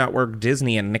 Cartoon Network,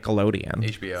 Disney, and Nickelodeon.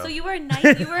 HBO. So you were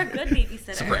nice. You were a good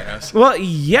babysitter. Sopranos. Well,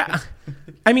 yeah.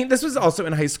 I mean, this was also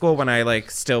in high school when I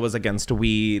like still was against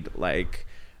weed. Like,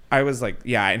 I was like,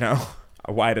 yeah, I know.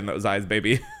 Widen those eyes,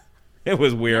 baby. It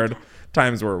was weird.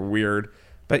 Times were weird.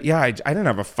 But yeah, I didn't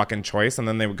have a fucking choice. And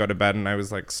then they would go to bed and I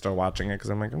was like still watching it because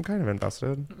I'm like, I'm kind of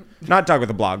invested. Not Dog with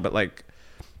a Blog, but like,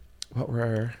 what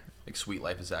were... Like Sweet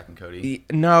Life of Zach and Cody?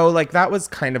 No, like that was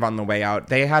kind of on the way out.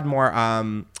 They had more,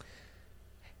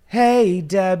 Hey,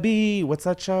 Debbie. What's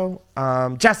that show?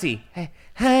 Jessie.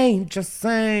 Hey,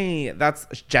 Jessie. That's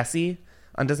Jessie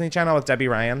on Disney Channel with Debbie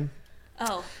Ryan.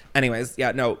 Oh. Anyways,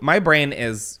 yeah, no, my brain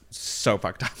is so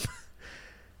fucked up.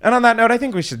 And on that note, I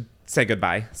think we should say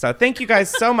goodbye. So thank you guys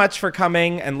so much for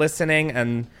coming and listening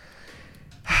and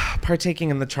partaking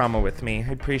in the trauma with me.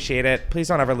 I appreciate it. Please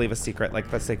don't ever leave a secret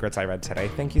like the secrets I read today.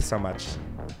 Thank you so much.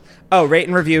 Oh, rate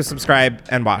and review, subscribe,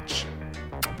 and watch.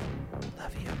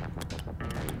 Love you.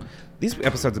 These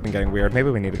episodes have been getting weird. Maybe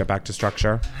we need to get back to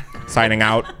structure. Signing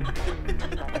out.